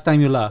the last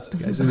time you laughed,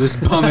 guys? And just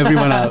bum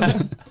everyone out.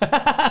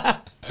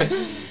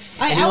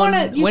 I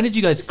want to. When did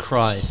you guys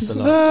cry for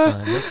the last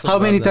time? Let's talk How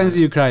many about times that.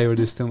 did you cry over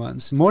these 2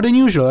 months? More than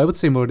usual. I would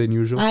say more than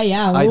usual.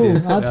 Yeah, I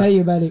did, I'll yeah. tell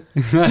you about it.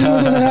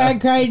 I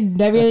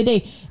cried every other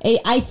day.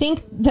 I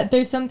think that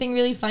there's something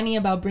really funny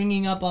about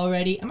bringing up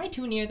already. Am I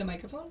too near the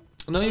microphone?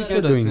 No, you're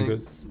You're good. doing I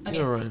think. good.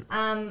 You're right.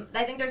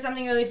 I think there's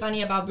something really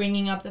funny about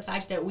bringing up the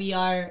fact that we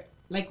are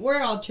like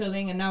we're all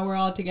chilling and now we're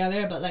all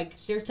together, but like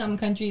there's some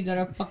countries that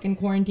are fucking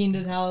quarantined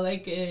as hell.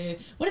 Like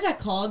what is that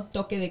called?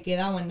 Toque de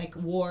queda, when like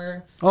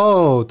war.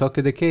 Oh,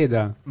 toque de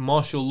queda.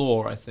 Martial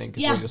law, I think,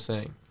 is Yeah. what you're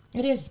saying.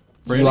 It is.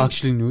 Really? You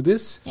actually knew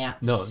this? Yeah.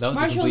 No, that was a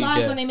Martial complete law is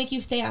guess. when they make you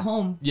stay at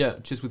home. Yeah,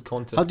 just with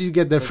context. How did you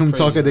get that That's from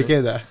crazy, toque de right?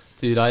 queda?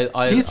 Dude,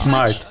 He's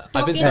smart.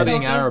 I've been Toque,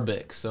 studying toque.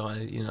 Arabic, so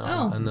I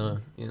Oh. know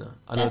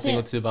a That's thing or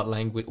it. two about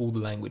all the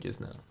languages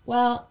now.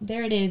 Well,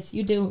 there it is.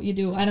 You do.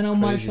 I don't know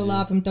It's martial crazy, law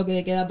dude. from toque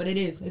de queda, but it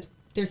is.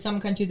 There's some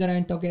countries that are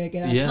in toque de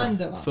queda. Yeah,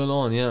 Tons of them. full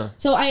on, yeah.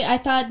 So I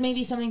thought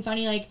maybe something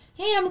funny like,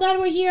 hey, I'm glad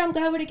we're here. I'm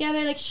glad we're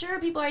together. Like, sure,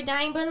 people are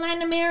dying, but in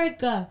Latin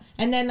America.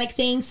 And then, like,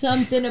 saying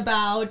something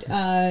about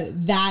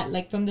that,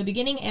 like, from the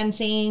beginning and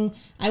saying,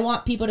 I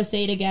want people to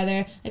stay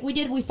together. Like,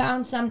 we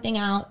found something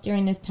out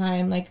during this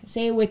time. Like,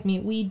 say it with me.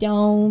 We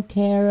don't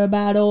care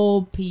about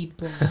old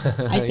people.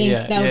 I think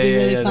that would be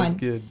really fun. That's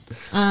good.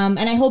 And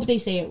I hope they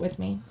say it with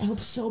me. I hope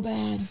so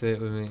bad. Say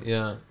it with me,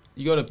 yeah.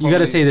 You You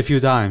gotta say it a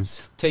few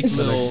times. Take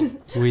little.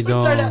 We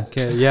don't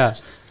care. Yeah.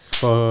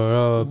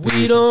 For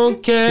We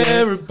don't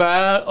care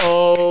about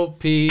old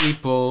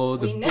people.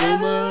 The We never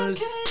boomers.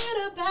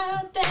 cared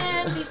about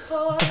them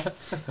before.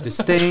 They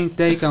think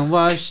they can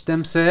wash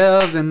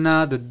themselves and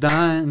not the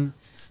dime.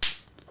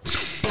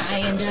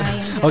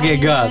 Dying. Okay,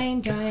 God.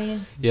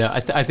 Dying. Yeah,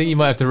 I think you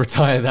might have to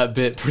retire that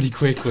bit pretty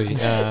quickly.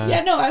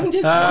 Yeah, no, I'm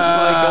just.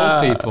 Like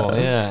old people,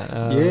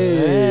 yeah.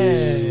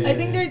 Yes. I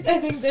think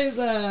there's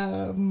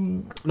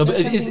No, but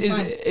there's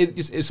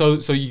something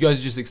fun. so you guys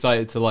are just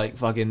excited to like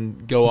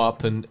fucking go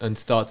up and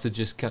start to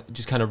just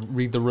kind of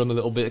read the room a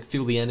little bit,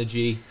 feel the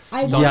energy.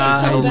 I Start Yeah, to I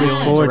have a look real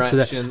forward to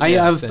that. interaction.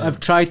 Yeah, I've same. I've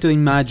tried to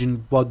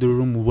imagine what the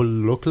room will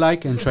look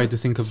like and try to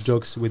think of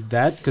jokes with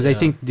that because I Yeah.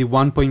 think the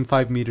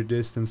 1.5 meter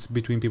distance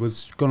between people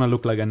is gonna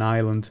look like an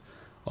island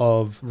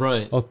of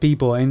Right.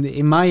 people. And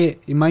in my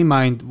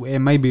mind, it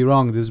might be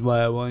wrong. This is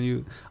why I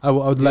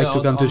would like Yeah,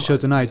 to come to the show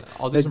tonight.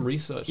 I'll do That- some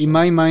research. In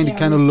my mind, Yeah, it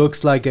kind of research.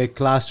 looks like a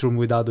classroom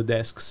without the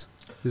desks.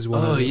 This is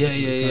what Oh it's yeah,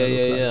 gonna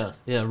look like.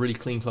 yeah. Really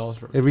clean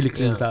classroom. A really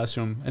clean Yeah.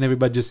 classroom, and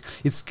everybody just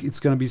it's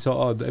gonna be so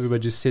odd.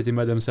 Everybody just sitting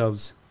by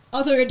themselves.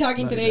 Also, you're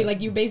talking Like today, that.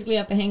 like you basically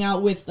have to hang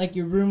out with like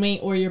your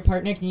roommate or your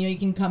partner. You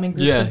can come in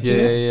groups Yeah, of two.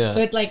 yeah. So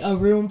it's like a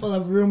room full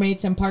of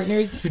roommates and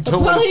partners who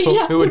don't wanna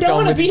talk- who who would don't come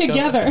want to with be each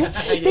other. together.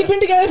 Yeah. They've been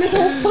together this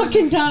whole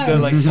fucking time. They're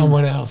like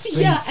someone else.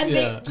 yeah, please. and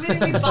they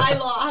literally by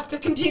law have to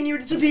continue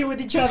to be with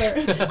each other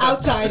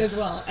outside as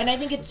well. And I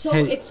think it's so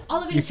Hey, it's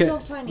all of it you is can- so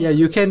funny. Yeah,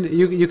 you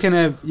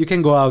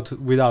can go out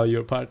without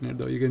your partner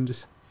though. You can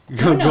just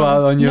go No.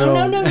 out on your No,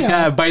 own. no.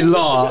 Yeah, by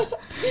law,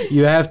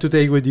 you have to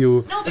take with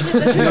you No,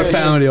 because that's your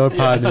family or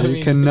partner. I You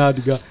mean- cannot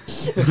go.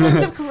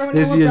 because of Corona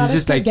This, will you're brought us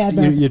just like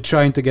together. you're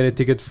trying to get a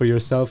ticket for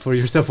yourself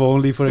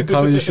only for a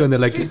comedy show, and they're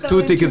like You're 2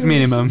 selling tickets tours.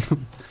 minimum.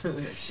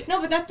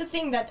 No, but that's the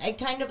thing that I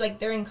kind of like.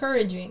 They're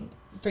encouraging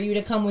for you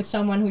to come with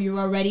someone who you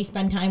already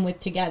spend time with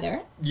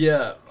together.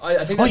 Yeah,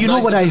 I think. Oh, That's you know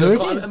nicer what I for the heard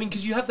club. is- I mean,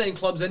 because you have that in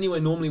clubs anyway.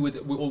 Normally,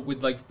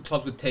 with like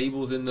clubs with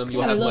tables in them,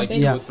 you'll Yeah, a have little like bit.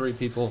 2 Yeah. or 3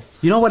 people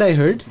You know what I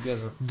heard?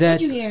 together. That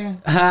Did you hear?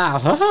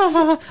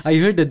 I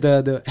heard that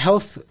the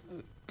health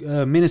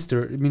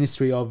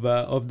ministry of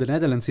the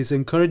Netherlands is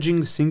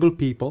encouraging single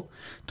people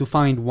to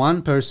find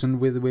one person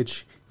with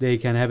which they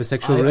can have a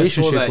sexual I saw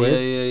relationship that.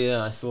 with.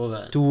 Yeah. I saw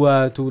that.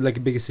 To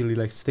like basically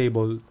like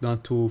stable,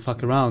 not to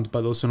fuck around,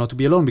 but also not to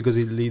be alone because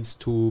it leads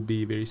to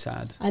be very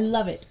sad. I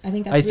love it. I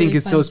think that's I think really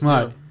it's fun. so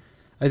smart.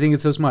 I think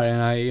it's so smart,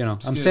 and I'm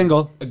good.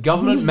 single. A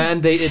government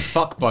mandated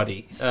fuck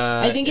buddy.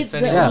 I think it's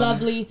Yeah.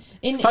 lovely.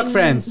 Fuck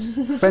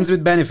friends, friends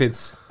with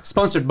benefits.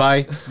 Sponsored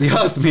by the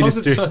health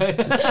ministry.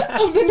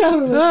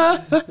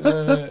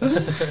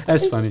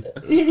 That's funny.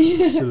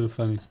 It's a little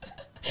funny.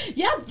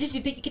 Yeah,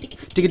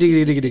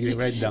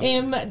 Right down.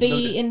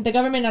 the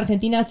government in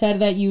Argentina said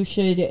that you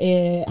should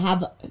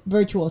have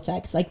virtual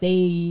sex. Like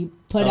they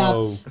put up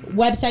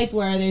websites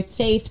where it's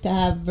safe to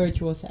have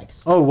virtual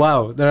sex. Oh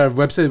wow, there are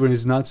websites where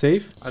it's not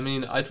safe. I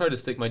mean, I try to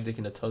stick my dick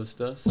in a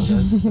toaster, so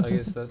I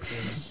guess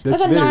that's.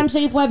 That's a very-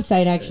 non-safe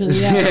website, actually.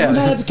 Yeah, Yeah.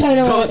 that's kind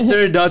of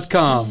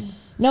Toaster.com.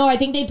 No, I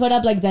think they put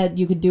up like that.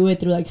 You could do it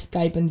through like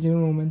Skype and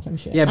Zoom and some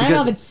shit. Yeah, I don't know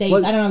because- if it's safe.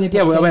 well, I don't know if they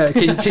put Yeah, well,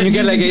 safe. can you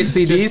get like Just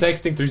STDs?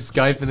 texting through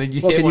Skype and then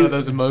you Well, hit can one you- of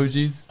those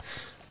emojis.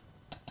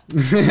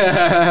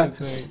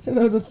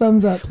 Those are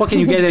thumbs up. What, can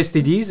you get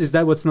STDs? Is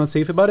that what's not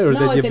safe about it, or No,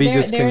 that your they're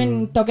videos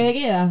in can? toque de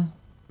queda.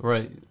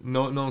 Right.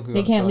 No one can.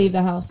 They go can't outside. leave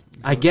the house.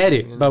 I get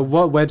it, but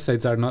what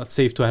websites are not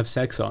safe to have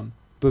sex on?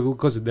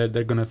 Because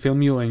they're gonna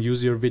film you and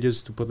use your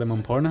videos to put them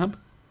on Pornhub.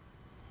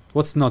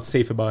 What's not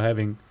safe about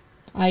having?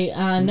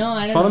 I no,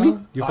 I don't Follow know. me?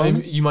 You follow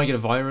me? You might get a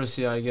virus,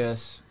 yeah, I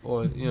guess,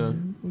 or Yeah.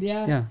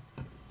 Yeah.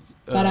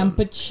 But I'm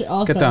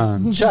also.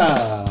 Katan.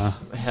 Cha.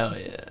 hell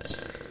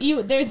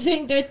yeah. There are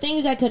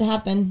things that could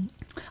happen.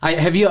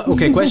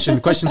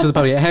 Question to the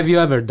public. Have you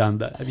ever done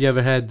that? Have you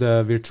ever had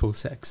virtual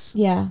sex?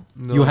 Yeah.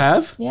 No. You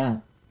have? Yeah.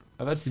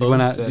 I've had Do phone you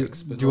wanna?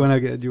 sex, but Do you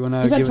wanna? Do you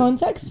wanna? You've had give phone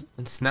sex?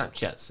 and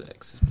Snapchat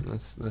sex.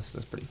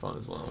 That's pretty fun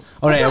as well.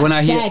 All right. That's When not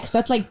I hear. sex.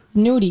 That's like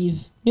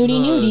nudies.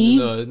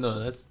 Nudies.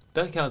 No,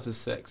 that counts as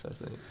sex, I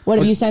think. What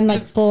if you send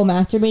like full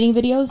masturbating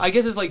videos? I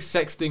guess it's like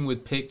sexting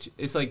with picture.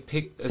 It's like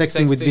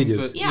Sexting with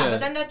videos. but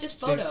then that's just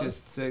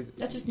photos.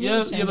 That's just yeah,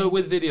 nudes, yeah, I but mean.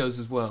 with videos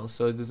as well.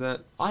 So does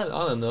that? I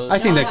don't know. I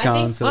think No, that I think-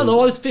 counts. I don't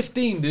know. I was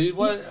 15, dude.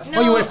 What? No,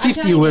 Oh, you were I'm 50.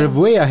 telling You were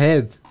you. way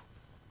ahead.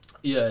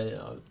 Yeah.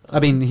 I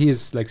mean, he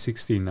is like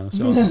 16 now,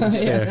 so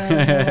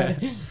fair.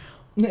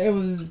 It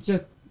was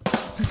just.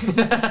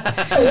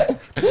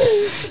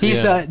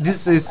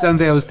 This is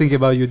something I was thinking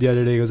about you the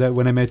other day. Because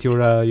when I met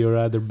your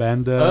other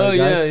band, Oh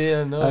guy,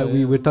 yeah. No.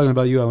 we were talking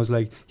about you. I was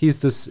like, he's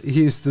the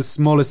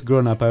smallest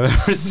grown up I've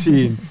ever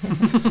seen,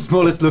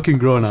 smallest looking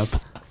grown up.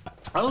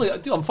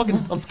 Dude, I'm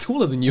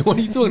taller than you. What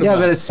are you talking Yeah, about?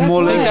 but it's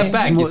small. Take that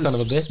back, you son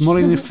of a bitch. Small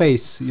in your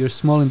face. You're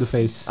small in the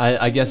face.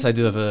 I guess I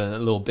do have a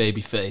little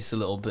baby face, a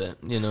little bit,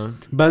 you know.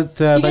 But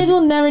You guys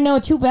will never know.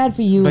 Too bad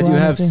for you. But you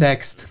have honestly.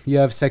 sexted. You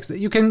have sexted.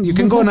 You can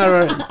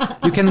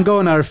go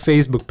on our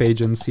Facebook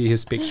page and see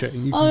his picture.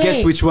 You Oh, guess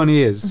right. which one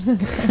he is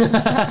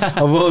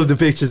of all the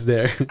pictures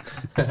there.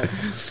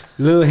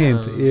 Little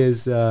hint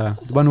is the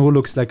one who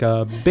looks like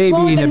a baby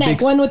One with in the a neck.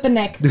 big. One with the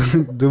neck.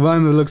 The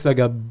one who looks like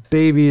a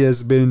baby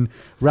that's been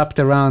wrapped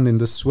around in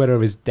the sweater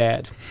of his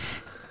dad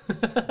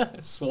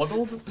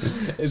Swaddled?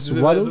 Is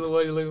Swaddled? that the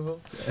word you're looking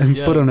for? and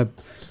Yeah. put on a.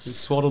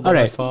 Swaddled by All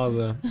my right.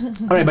 father.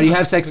 All right, but you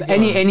have sex. Good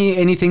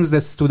Any things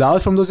that stood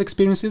out from those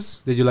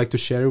experiences that you like to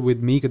share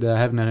with me that I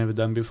have never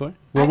done before?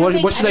 Well, don't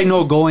think- what should I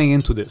know going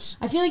into this?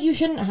 I feel like you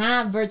shouldn't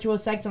have virtual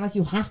sex unless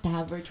you have to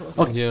have virtual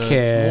sex. Okay.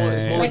 Yeah,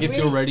 it's more like Like if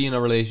you're really- ready in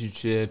a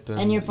relationship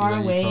And you're far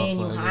you away can't and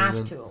you find have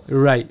anyone. to.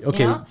 Right.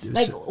 Okay. You know?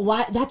 Like, So-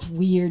 why? That's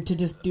weird to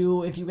just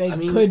do if you guys I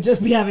mean- could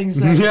just be having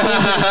sex.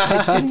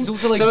 It's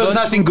also like so there's virtual-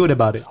 nothing good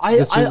about it. I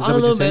Is that don't what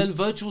know, you're saying? man.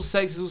 Virtual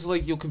sex is also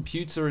like your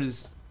computer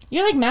is.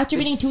 You're like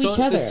masturbating to each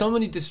other. There's so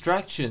many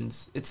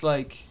distractions. It's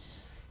like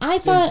I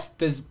thought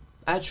there's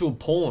actual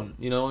porn,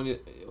 you know,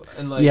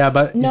 and like Yeah,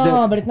 but is no,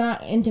 there, but it's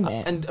not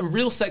intimate. and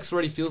real sex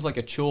already feels like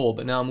a chore.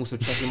 But now I'm also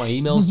checking my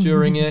emails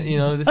during it. You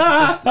know, this is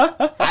just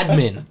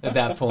admin at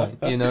that point.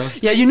 You know,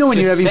 yeah, you know when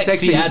Just you're having sex,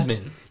 sexy and-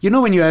 admin. you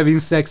know when you're having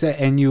sex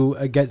and you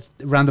get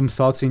random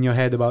thoughts in your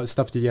head about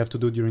stuff that you have to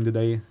do during the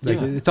day,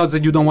 like Yeah. thoughts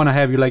that you don't want to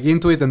have. You're like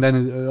into it, and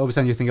then all of a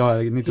sudden you think, oh,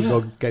 I need to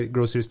go get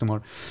groceries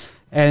tomorrow.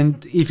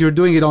 And if you're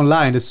doing it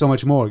online, there's so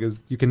much more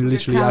because you can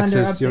literally calendar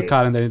access your update.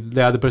 calendar.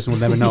 The other person will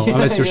never know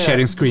unless you're Yeah.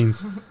 sharing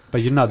screens.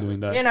 But you're not doing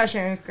that. You're not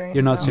sharing screen.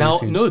 You're not sharing Now,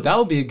 screens. no, that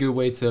would be a good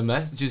way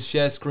to just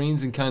share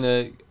screens and kind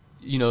of,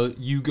 you know,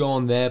 you go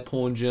on their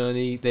porn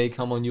journey, they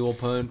come on your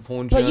porn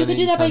journey. But you could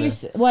do that by kinda-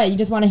 your. What? You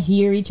just want to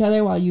hear each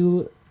other while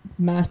you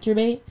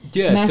masturbate?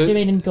 Yeah,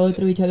 Masturbate and go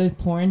through each other's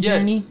porn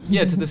journey?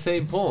 Yeah, to the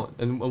same porn,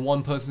 and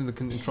one person that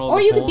can control. Or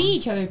the you could porn. be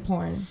each other's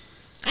porn.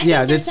 I Yeah,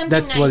 think there's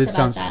that's something what nice it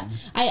about sounds that.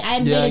 like. I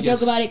Yeah, made I a joke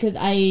guess- about it because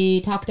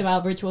I talked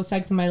about virtual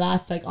sex in my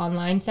last like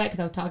online set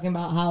because I was talking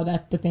about how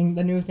that's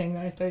the new thing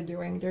that I started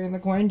doing during the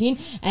quarantine,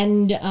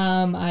 and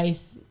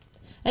it's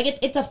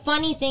a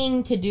funny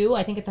thing to do.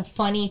 I think it's a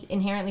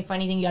inherently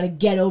funny thing. You got to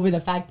get over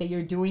the fact that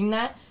you're doing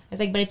that. It's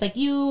like, but it's like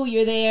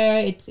you're there.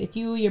 It's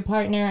you, your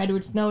partner.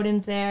 Edward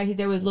Snowden's there. He's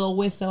there with a little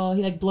whistle.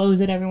 He like blows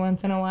it every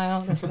once in a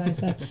while. That's what I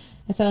said.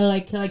 That's how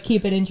I like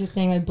keep it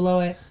interesting. I blow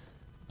it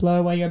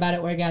while you're about to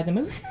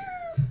orgasm.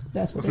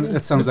 That's what it is.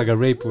 That sounds like a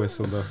rape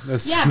whistle, though.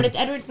 That's Yeah, but it's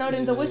Edward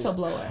Snowden's a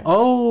whistleblower.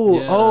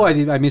 Oh,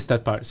 I missed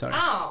that part. Sorry.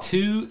 Oh. It's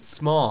too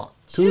smart.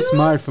 Too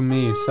smart for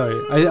me. Sorry.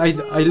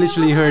 I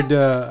literally heard.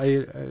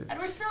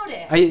 Edward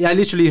Snowden. I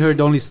literally heard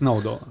only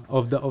snow though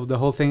of the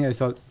whole thing. I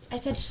thought, I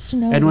said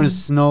snow. and when it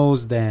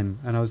snows, then,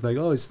 and I was like,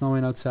 oh, it's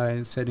snowing outside.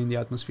 It's setting the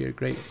atmosphere.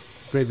 Great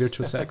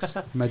virtual sex.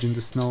 Imagine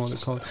the snow, the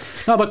cold.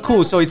 No, but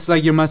cool. So it's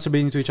like you're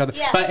masturbating to each other.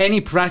 Yeah. But any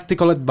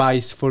practical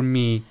advice for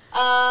me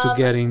to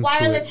get into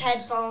wireless it?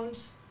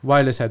 headphones.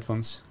 Wireless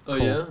headphones. Oh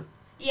Cool. yeah.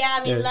 Yeah,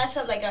 I mean Yeah. less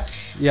of like a.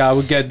 Yeah, I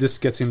would get this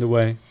gets in the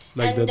way.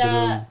 Like And the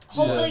little,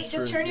 hopefully, Yeah, just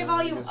true. turn your Yeah,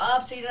 volume I guess.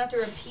 up so you don't have to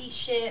repeat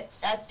shit.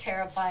 That's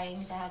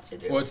terrifying to have to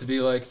do. Or to be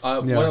like, Yeah.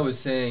 what I was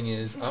saying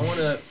is, I want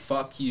to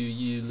fuck you,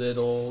 you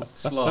little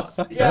slut.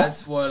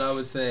 That's what I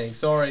was saying.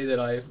 Sorry that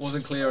I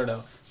wasn't clear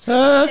enough.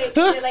 You're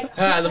like,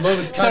 The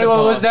moment's kind sorry, of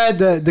what was passed.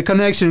 that? The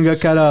connection got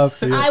cut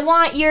off. I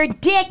want your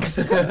dick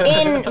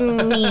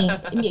in me,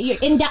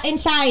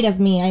 inside of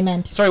me. I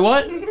meant Sorry,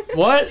 what?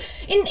 What?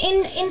 in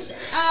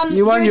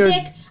You want your your-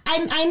 dick.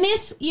 I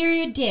miss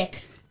your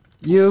dick.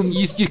 You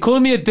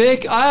calling me a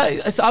dick?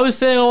 I was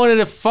saying I wanted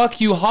to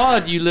fuck you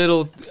hard, you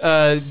little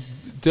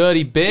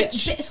dirty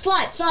bitch.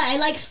 Slut. I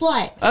like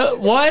slut.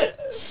 What?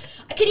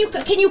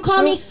 Can you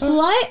call me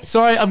slut?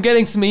 Sorry, I'm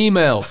getting some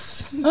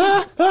emails.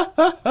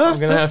 I'm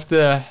gonna have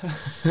to.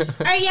 All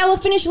right, yeah, we'll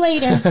finish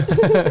later.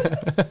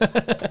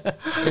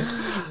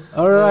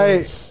 All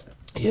right.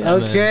 Yeah,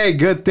 Okay,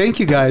 good. Thank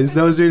you, guys.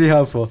 That was really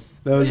helpful.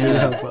 That's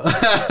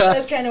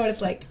kind of what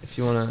it's like. If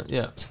you wanna,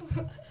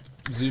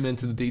 zoom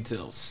into the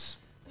details.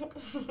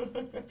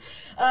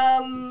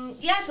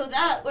 Yeah. So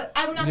that.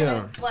 I'm not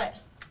gonna. Yeah. What?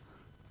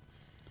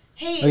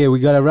 Hey. Okay, we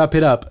gotta wrap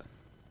it up.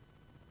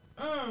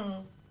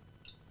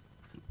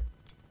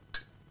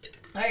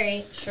 All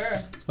right. Sure.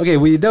 Okay,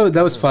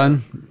 that was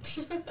fun.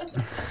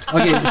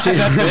 Okay,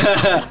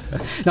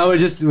 now we're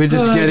just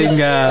getting.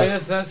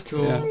 Yes, that's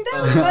cool.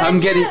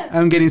 Yeah.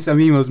 I'm getting some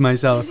emails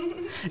myself.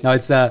 No,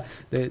 it's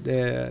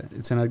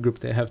it's another group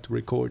they have to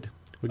record.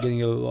 We're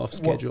getting a little off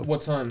schedule.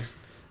 What time?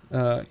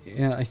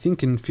 Yeah, I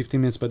think in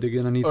 15 minutes, but they're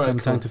gonna need All right, some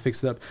time cool. to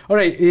fix it up. All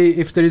right,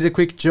 if there is a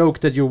quick joke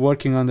that you're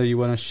working on that you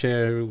wanna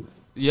share,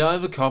 Yeah, I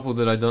have a couple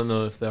that I don't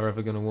know if they're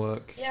ever gonna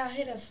work. Yeah.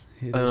 Hit us.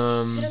 hit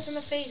us. Hit us in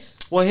the face.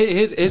 Well,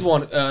 here's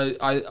one.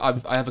 I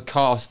have a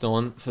cast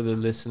on for the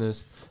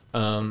listeners,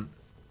 who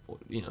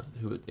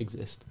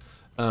exist,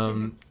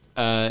 so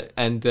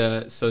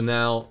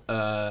now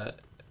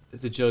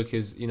the joke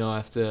is, I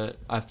have to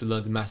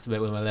learn to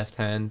masturbate with my left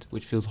hand,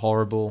 which feels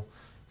horrible.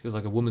 Feels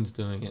like a woman's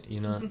doing it,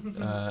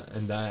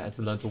 and I have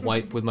to learn to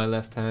wipe with my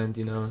left hand,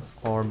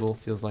 horrible.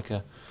 Feels like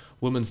a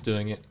woman's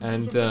doing it,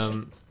 and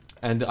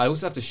I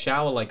also have to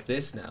shower like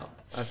this now.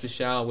 I have to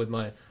shower with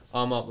my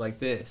arm up like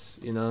this,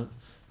 This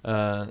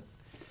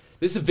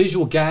is a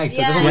visual gag, so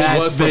it doesn't Yeah,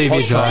 really it's work for a very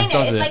visual. podcast,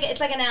 does it? It's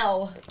like an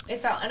L.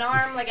 It's an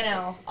arm like an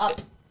L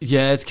up.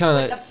 Yeah, it's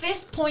kind The of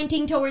fist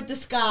pointing toward the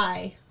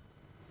sky.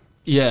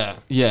 yeah.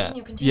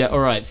 Continue. All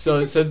right.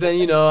 So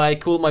then I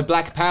call it my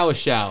black power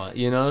shower.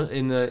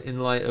 In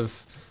light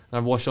of I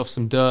wash off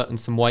some dirt and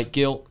some white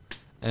guilt,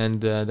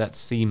 and that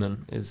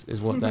semen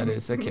is what that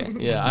is. Okay.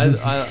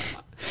 Yeah.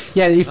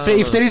 Yeah,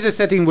 if there is a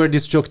setting where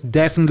this joke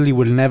definitely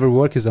will never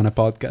work, is on a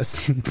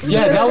podcast.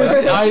 Yeah, that was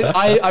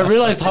I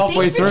realized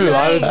halfway Thanks for through.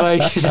 I was trying.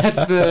 like,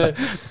 that's the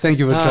Thank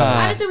you for trying.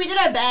 Honestly, we did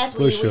our best.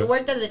 For We sure.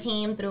 worked as a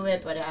team through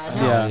it, but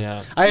no.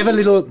 Yeah. I have a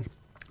little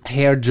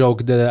hair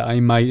joke that I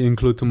might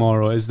include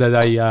tomorrow. Is that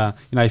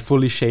I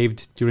fully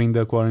shaved during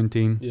the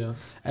quarantine, yeah.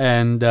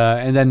 and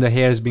then the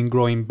hair has been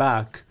growing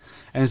back.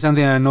 And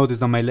something I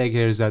noticed on my leg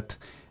hair is that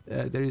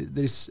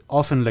there's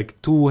often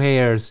like two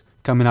hairs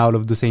coming out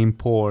of the same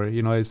pore.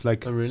 It's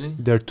like Oh really?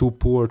 they're too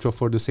poor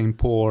for the same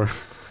pore.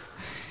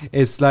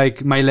 It's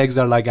like my legs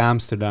are like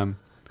Amsterdam.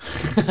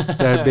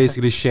 They're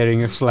basically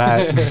sharing a flat.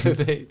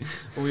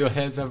 All your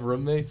hairs have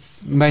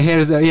roommates. My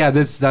hairs are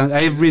that's done.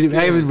 I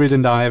haven't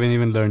written down. I haven't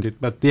even learned it.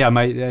 But yeah,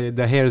 my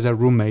the hairs are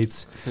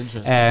roommates. That's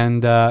interesting.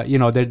 And there's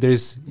no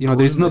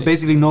Roommates.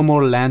 basically no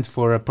more land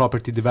for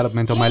property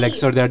development on my legs,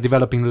 so they're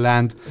developing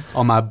land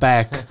on my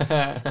back.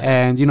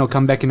 And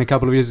come back in a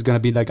couple of years, it's gonna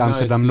be like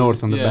Amsterdam Nice.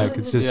 North on the Yeah. back.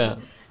 It's just Yeah.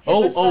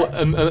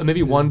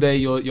 Maybe one day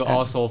your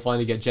arsehole will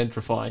finally get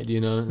gentrified,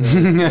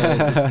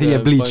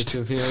 bleached.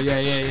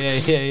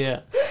 Yeah.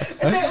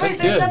 And then, wait, good,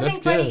 there's something that's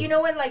funny. good. You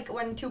know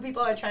when two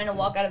people are trying to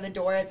walk out of the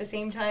door at the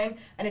same time,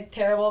 and it's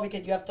terrible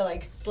because you have to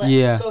like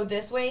go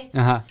this way,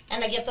 Uh-huh.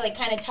 and like you have to like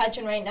kind of touch,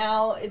 and right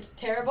now it's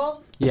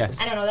terrible.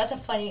 Yes. I don't know. That's a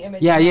funny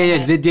image. Yeah. in my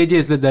head. The idea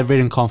is that they're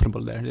very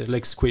uncomfortable there. They're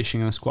like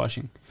squishing and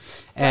squashing.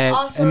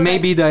 also, And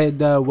maybe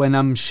the when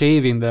I'm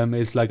shaving them,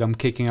 it's like I'm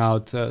kicking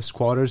out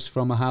squatters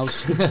from a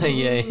house.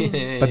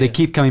 yeah. But they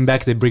keep coming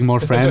back. They bring more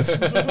friends.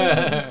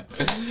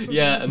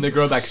 Yeah, and they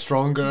grow back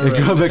stronger.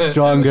 They grow back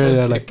stronger.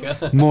 They're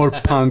like more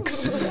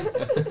punks.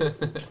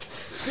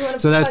 You want to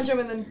So punch that's- them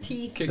in the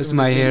teeth. Kick That's them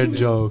my in the hair teeth.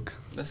 joke.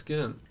 That's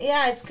good.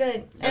 Yeah, it's good,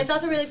 and it's That's-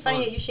 also really it's funny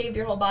fun. that you shaved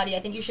your whole body. I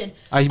think you should.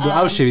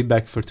 I'll shave it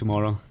back for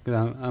tomorrow. 'Cause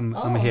I'm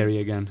Oh. hairy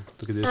again.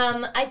 Look at this.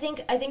 I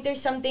think there's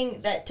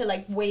something that to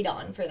like wait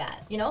on for that.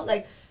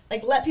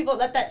 Like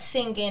let that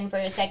sink in for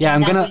a second. Yeah,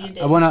 That's what you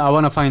did. I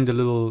wanna find a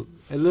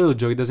little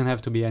joke. It doesn't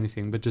have to be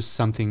anything, but just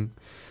something.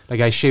 Like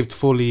I shaved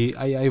fully.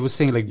 I was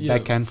saying like Yeah.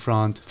 back and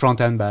front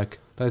and back.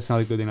 but it's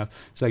not good enough.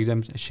 It's like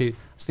she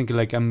was thinking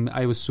like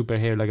I was super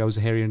hairy, like I was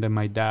hairier than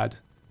my dad,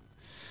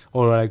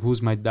 or like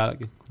who's my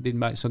dad? Like, did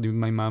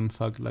my mom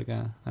fuck like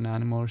an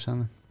animal or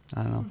something?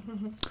 I don't know.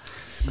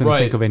 Couldn't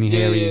think of any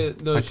hairy,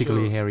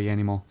 particularly hairy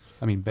animal.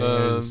 I mean,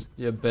 bears,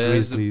 bears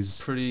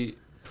grizzlies, are pretty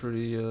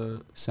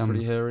some,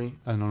 pretty hairy.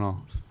 I don't know.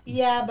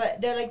 Yeah,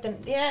 but they're like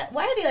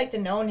why are they like the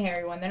known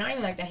hairy one? They're not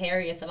even like the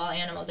hairiest of all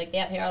animals. Like they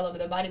have hair all over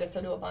their body, but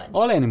so do a bunch.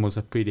 All animals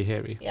are pretty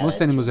hairy. Yeah,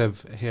 Most animals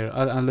have hair,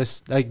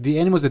 unless like the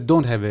animals that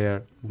don't have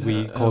hair,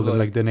 we call them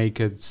like the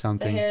naked The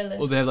something. hairless.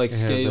 Or they have like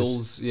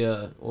Hairless.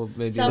 scales, or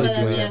maybe Some like of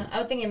them, yeah. yeah. I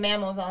was thinking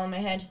mammals all in my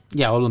head.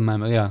 Yeah, all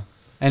mammals. Yeah,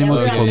 animals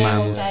we're are on called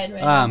mammal mammals. side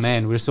right Ah now.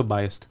 man, we're so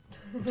biased.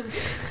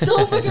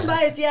 So freaking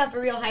biased, yeah, for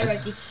real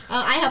hierarchy.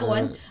 I have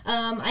one.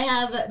 I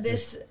have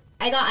this.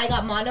 I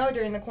got mono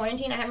during the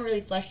quarantine. I haven't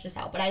really fleshed this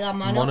out, but I got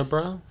mono.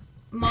 monobrow.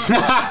 What?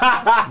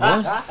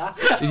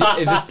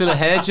 Is this still a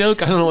hair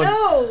joke? I don't know.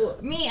 No,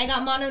 I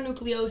got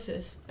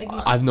mononucleosis. Like,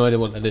 I have no idea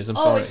what that is. I'm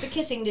sorry. it's the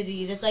kissing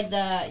disease. It's like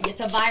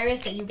it's a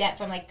virus that you get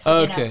from like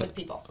hooking Okay. up with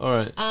people. All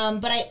right.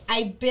 But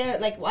I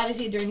like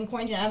obviously during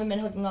quarantine I haven't been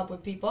hooking up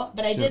with people,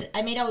 but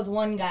I made out with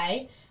one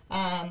guy.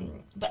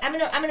 But I'm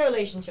in a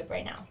relationship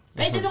right now.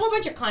 Right? There's a whole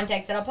bunch of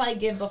context that I'll probably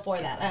give before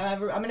that.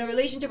 I'm in a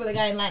relationship with a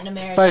guy in Latin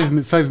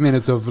America. 5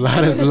 minutes of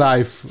Lara's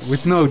life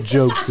with no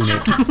jokes in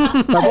it.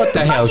 But what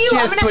the hell? You, She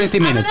I'm has gonna- 20 I'm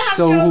gonna minutes, have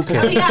so who jokes.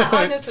 cares? Yeah,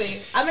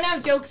 honestly, I'm gonna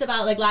have jokes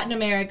about like Latin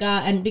America,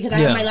 and because I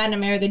Yeah. have my Latin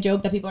America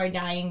joke that people are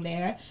dying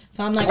there,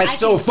 so I'm like, That's I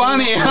so can say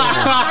funny.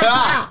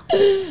 that.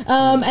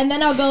 And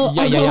then I'll go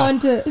on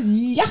to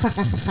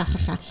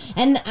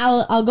and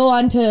I'll go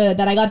on to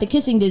that I got the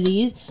kissing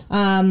disease.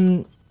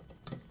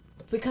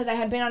 Because I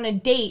had been on a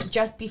date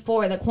just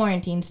before the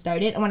quarantine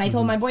started, and when I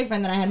told my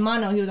boyfriend that I had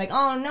mono, he was like,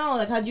 "Oh no,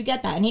 like how'd you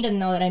get that?" And he didn't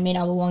know that I made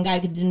out with one guy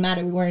because it didn't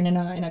matter. We weren't in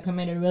a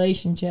committed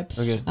relationship.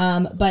 Okay.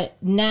 But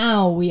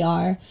now we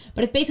are.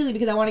 But it's basically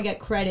because I want to get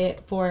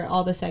credit for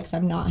all the sex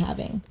I'm not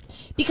having.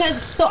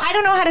 So I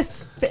don't know how to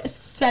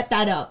set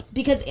that up,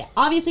 because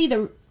obviously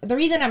the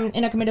reason I'm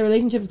in a committed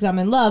relationship is because I'm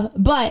in love,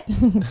 but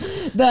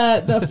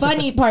the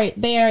funny part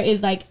there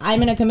is like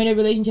I'm in a committed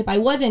relationship. I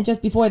wasn't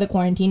just before the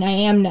quarantine. I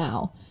am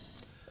now.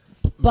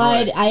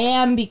 But Right. I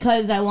am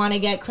because I want to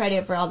get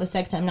credit for all the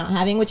sex I'm not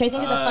having, which I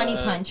think is a funny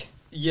punch.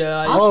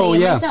 Yeah. I'll say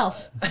it yeah.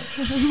 myself.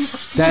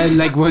 That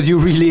like what you're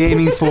really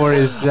aiming for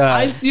is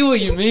I see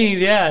what you mean.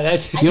 Yeah.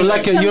 That's. you're think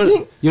like there's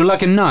something- you're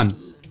like a nun.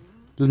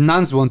 The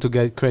nuns want to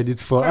get credit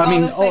for. For I all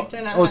mean, the sex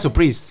they're not also having.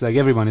 priests. Like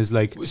everyone is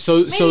like, So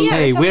yeah.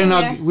 hey, there's we're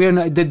something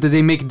not.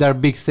 They make their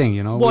big thing,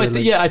 you know. Well,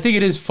 We're like- I think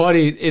it is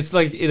funny. It's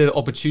like in an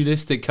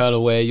opportunistic kind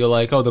of way. You're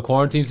like, oh, the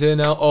quarantine's here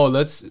now. Oh,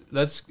 let's.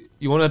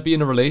 You want to be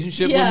in a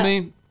relationship Yeah. with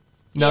me?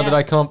 Now Yeah. that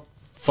I can't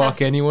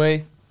fuck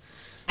anyway.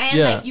 And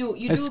Yeah. like you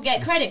It's- do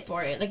get credit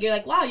for it. Like you're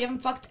like, wow, you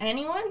haven't fucked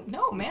anyone?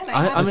 No, man.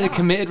 I'm in a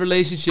committed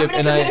relationship, I'm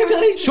in a and committed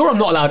relationship. sure I'm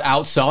not allowed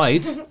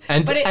outside,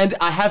 and But and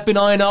I have been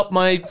eyeing up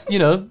my,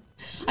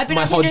 I've been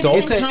my on hot Tinder dog.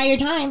 this It's a- entire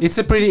time. It's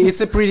a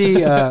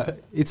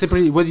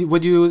pretty.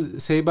 What do you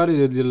say about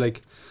it? You're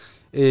like,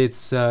 it's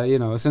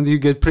something you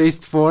get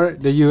praised for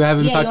that you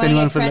haven't Yeah, you fucked wanna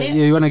anyone get for. credit?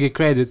 Yeah, you want to get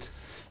credit.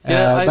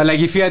 Yeah, But like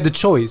if you had the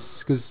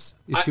choice, because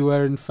if you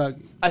weren't fuck,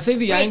 I think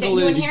the Right, that angle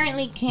you is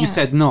inherently can't. you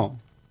said no.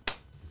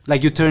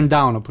 Like you turned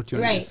down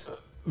opportunities.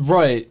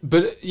 right,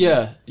 but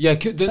yeah.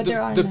 But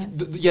there are none.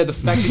 The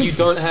fact that you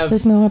don't have.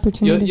 There's no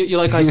opportunity. You're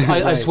like I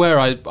Right. swear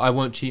I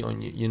won't cheat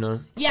on you. You know.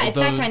 Yeah, it's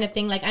that kind of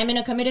thing. Like I'm in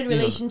a committed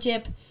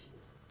relationship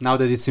Now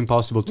that it's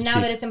impossible to now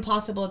cheat. that it's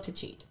impossible to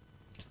cheat.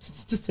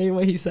 To say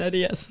what he said,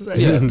 yes.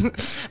 Yeah.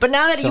 But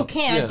now that So, you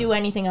can't yeah. do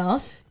anything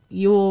else,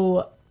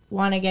 you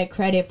want to get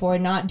credit for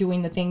not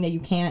doing the thing that you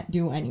can't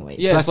do anyways.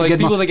 Yeah, Plus it's you like get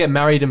people more- that get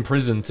married in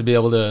prison to be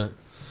able to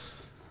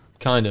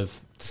kind of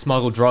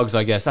smuggle drugs.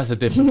 I guess that's a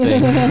different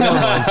thing. Never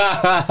mind.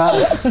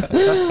 I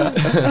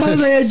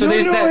So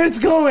there's that- it's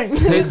going.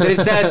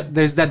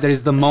 There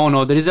is the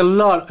mono. There is a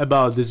lot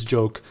about this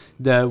joke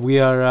that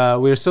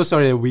we're so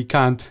sorry that we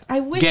can't I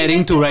wish get you guys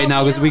into could right help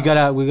now me because we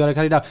gotta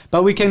cut it out.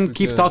 But we can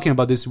keep sure. talking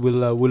about this.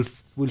 We'll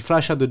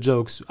flash out the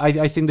jokes.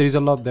 I think there is a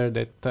lot there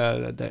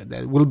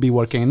that will be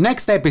working.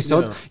 Next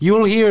episode, Yeah.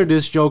 you'll hear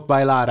this joke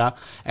by Lara,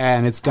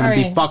 and it's gonna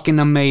be Alright. fucking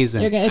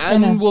amazing.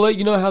 And we'll let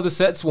you know how the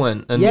sets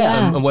went and,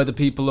 Yeah. and whether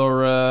people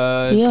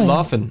are Feeling.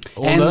 laughing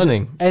or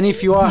learning. And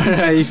if you are,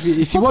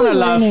 if you wanna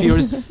laugh,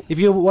 if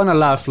you wanna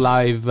laugh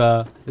live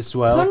as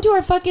well. Come to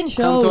our fucking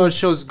show. Come to our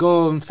shows.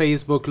 Go on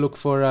Facebook. Look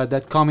for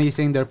that comedy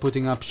thing. They're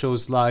putting up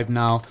shows live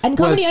now. And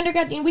Comedy Plus-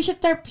 Undergrad, we should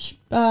start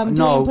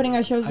No, putting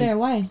our shows there.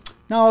 Why?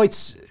 No,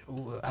 it's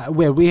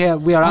where we are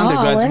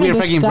undergrads. we're in We a are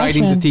fucking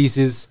writing the discussion.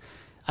 thesis.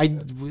 I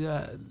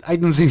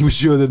don't think we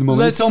should at the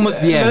moment. It's almost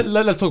the end.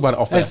 Let's talk about it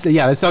off air.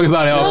 Let's talk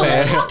about it off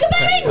air. Talk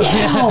about it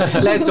now.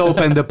 Let's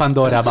open the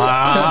Pandora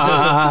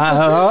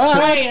box. All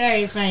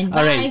right, fine.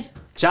 All right. Bye.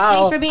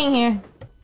 Ciao. Thanks for being here.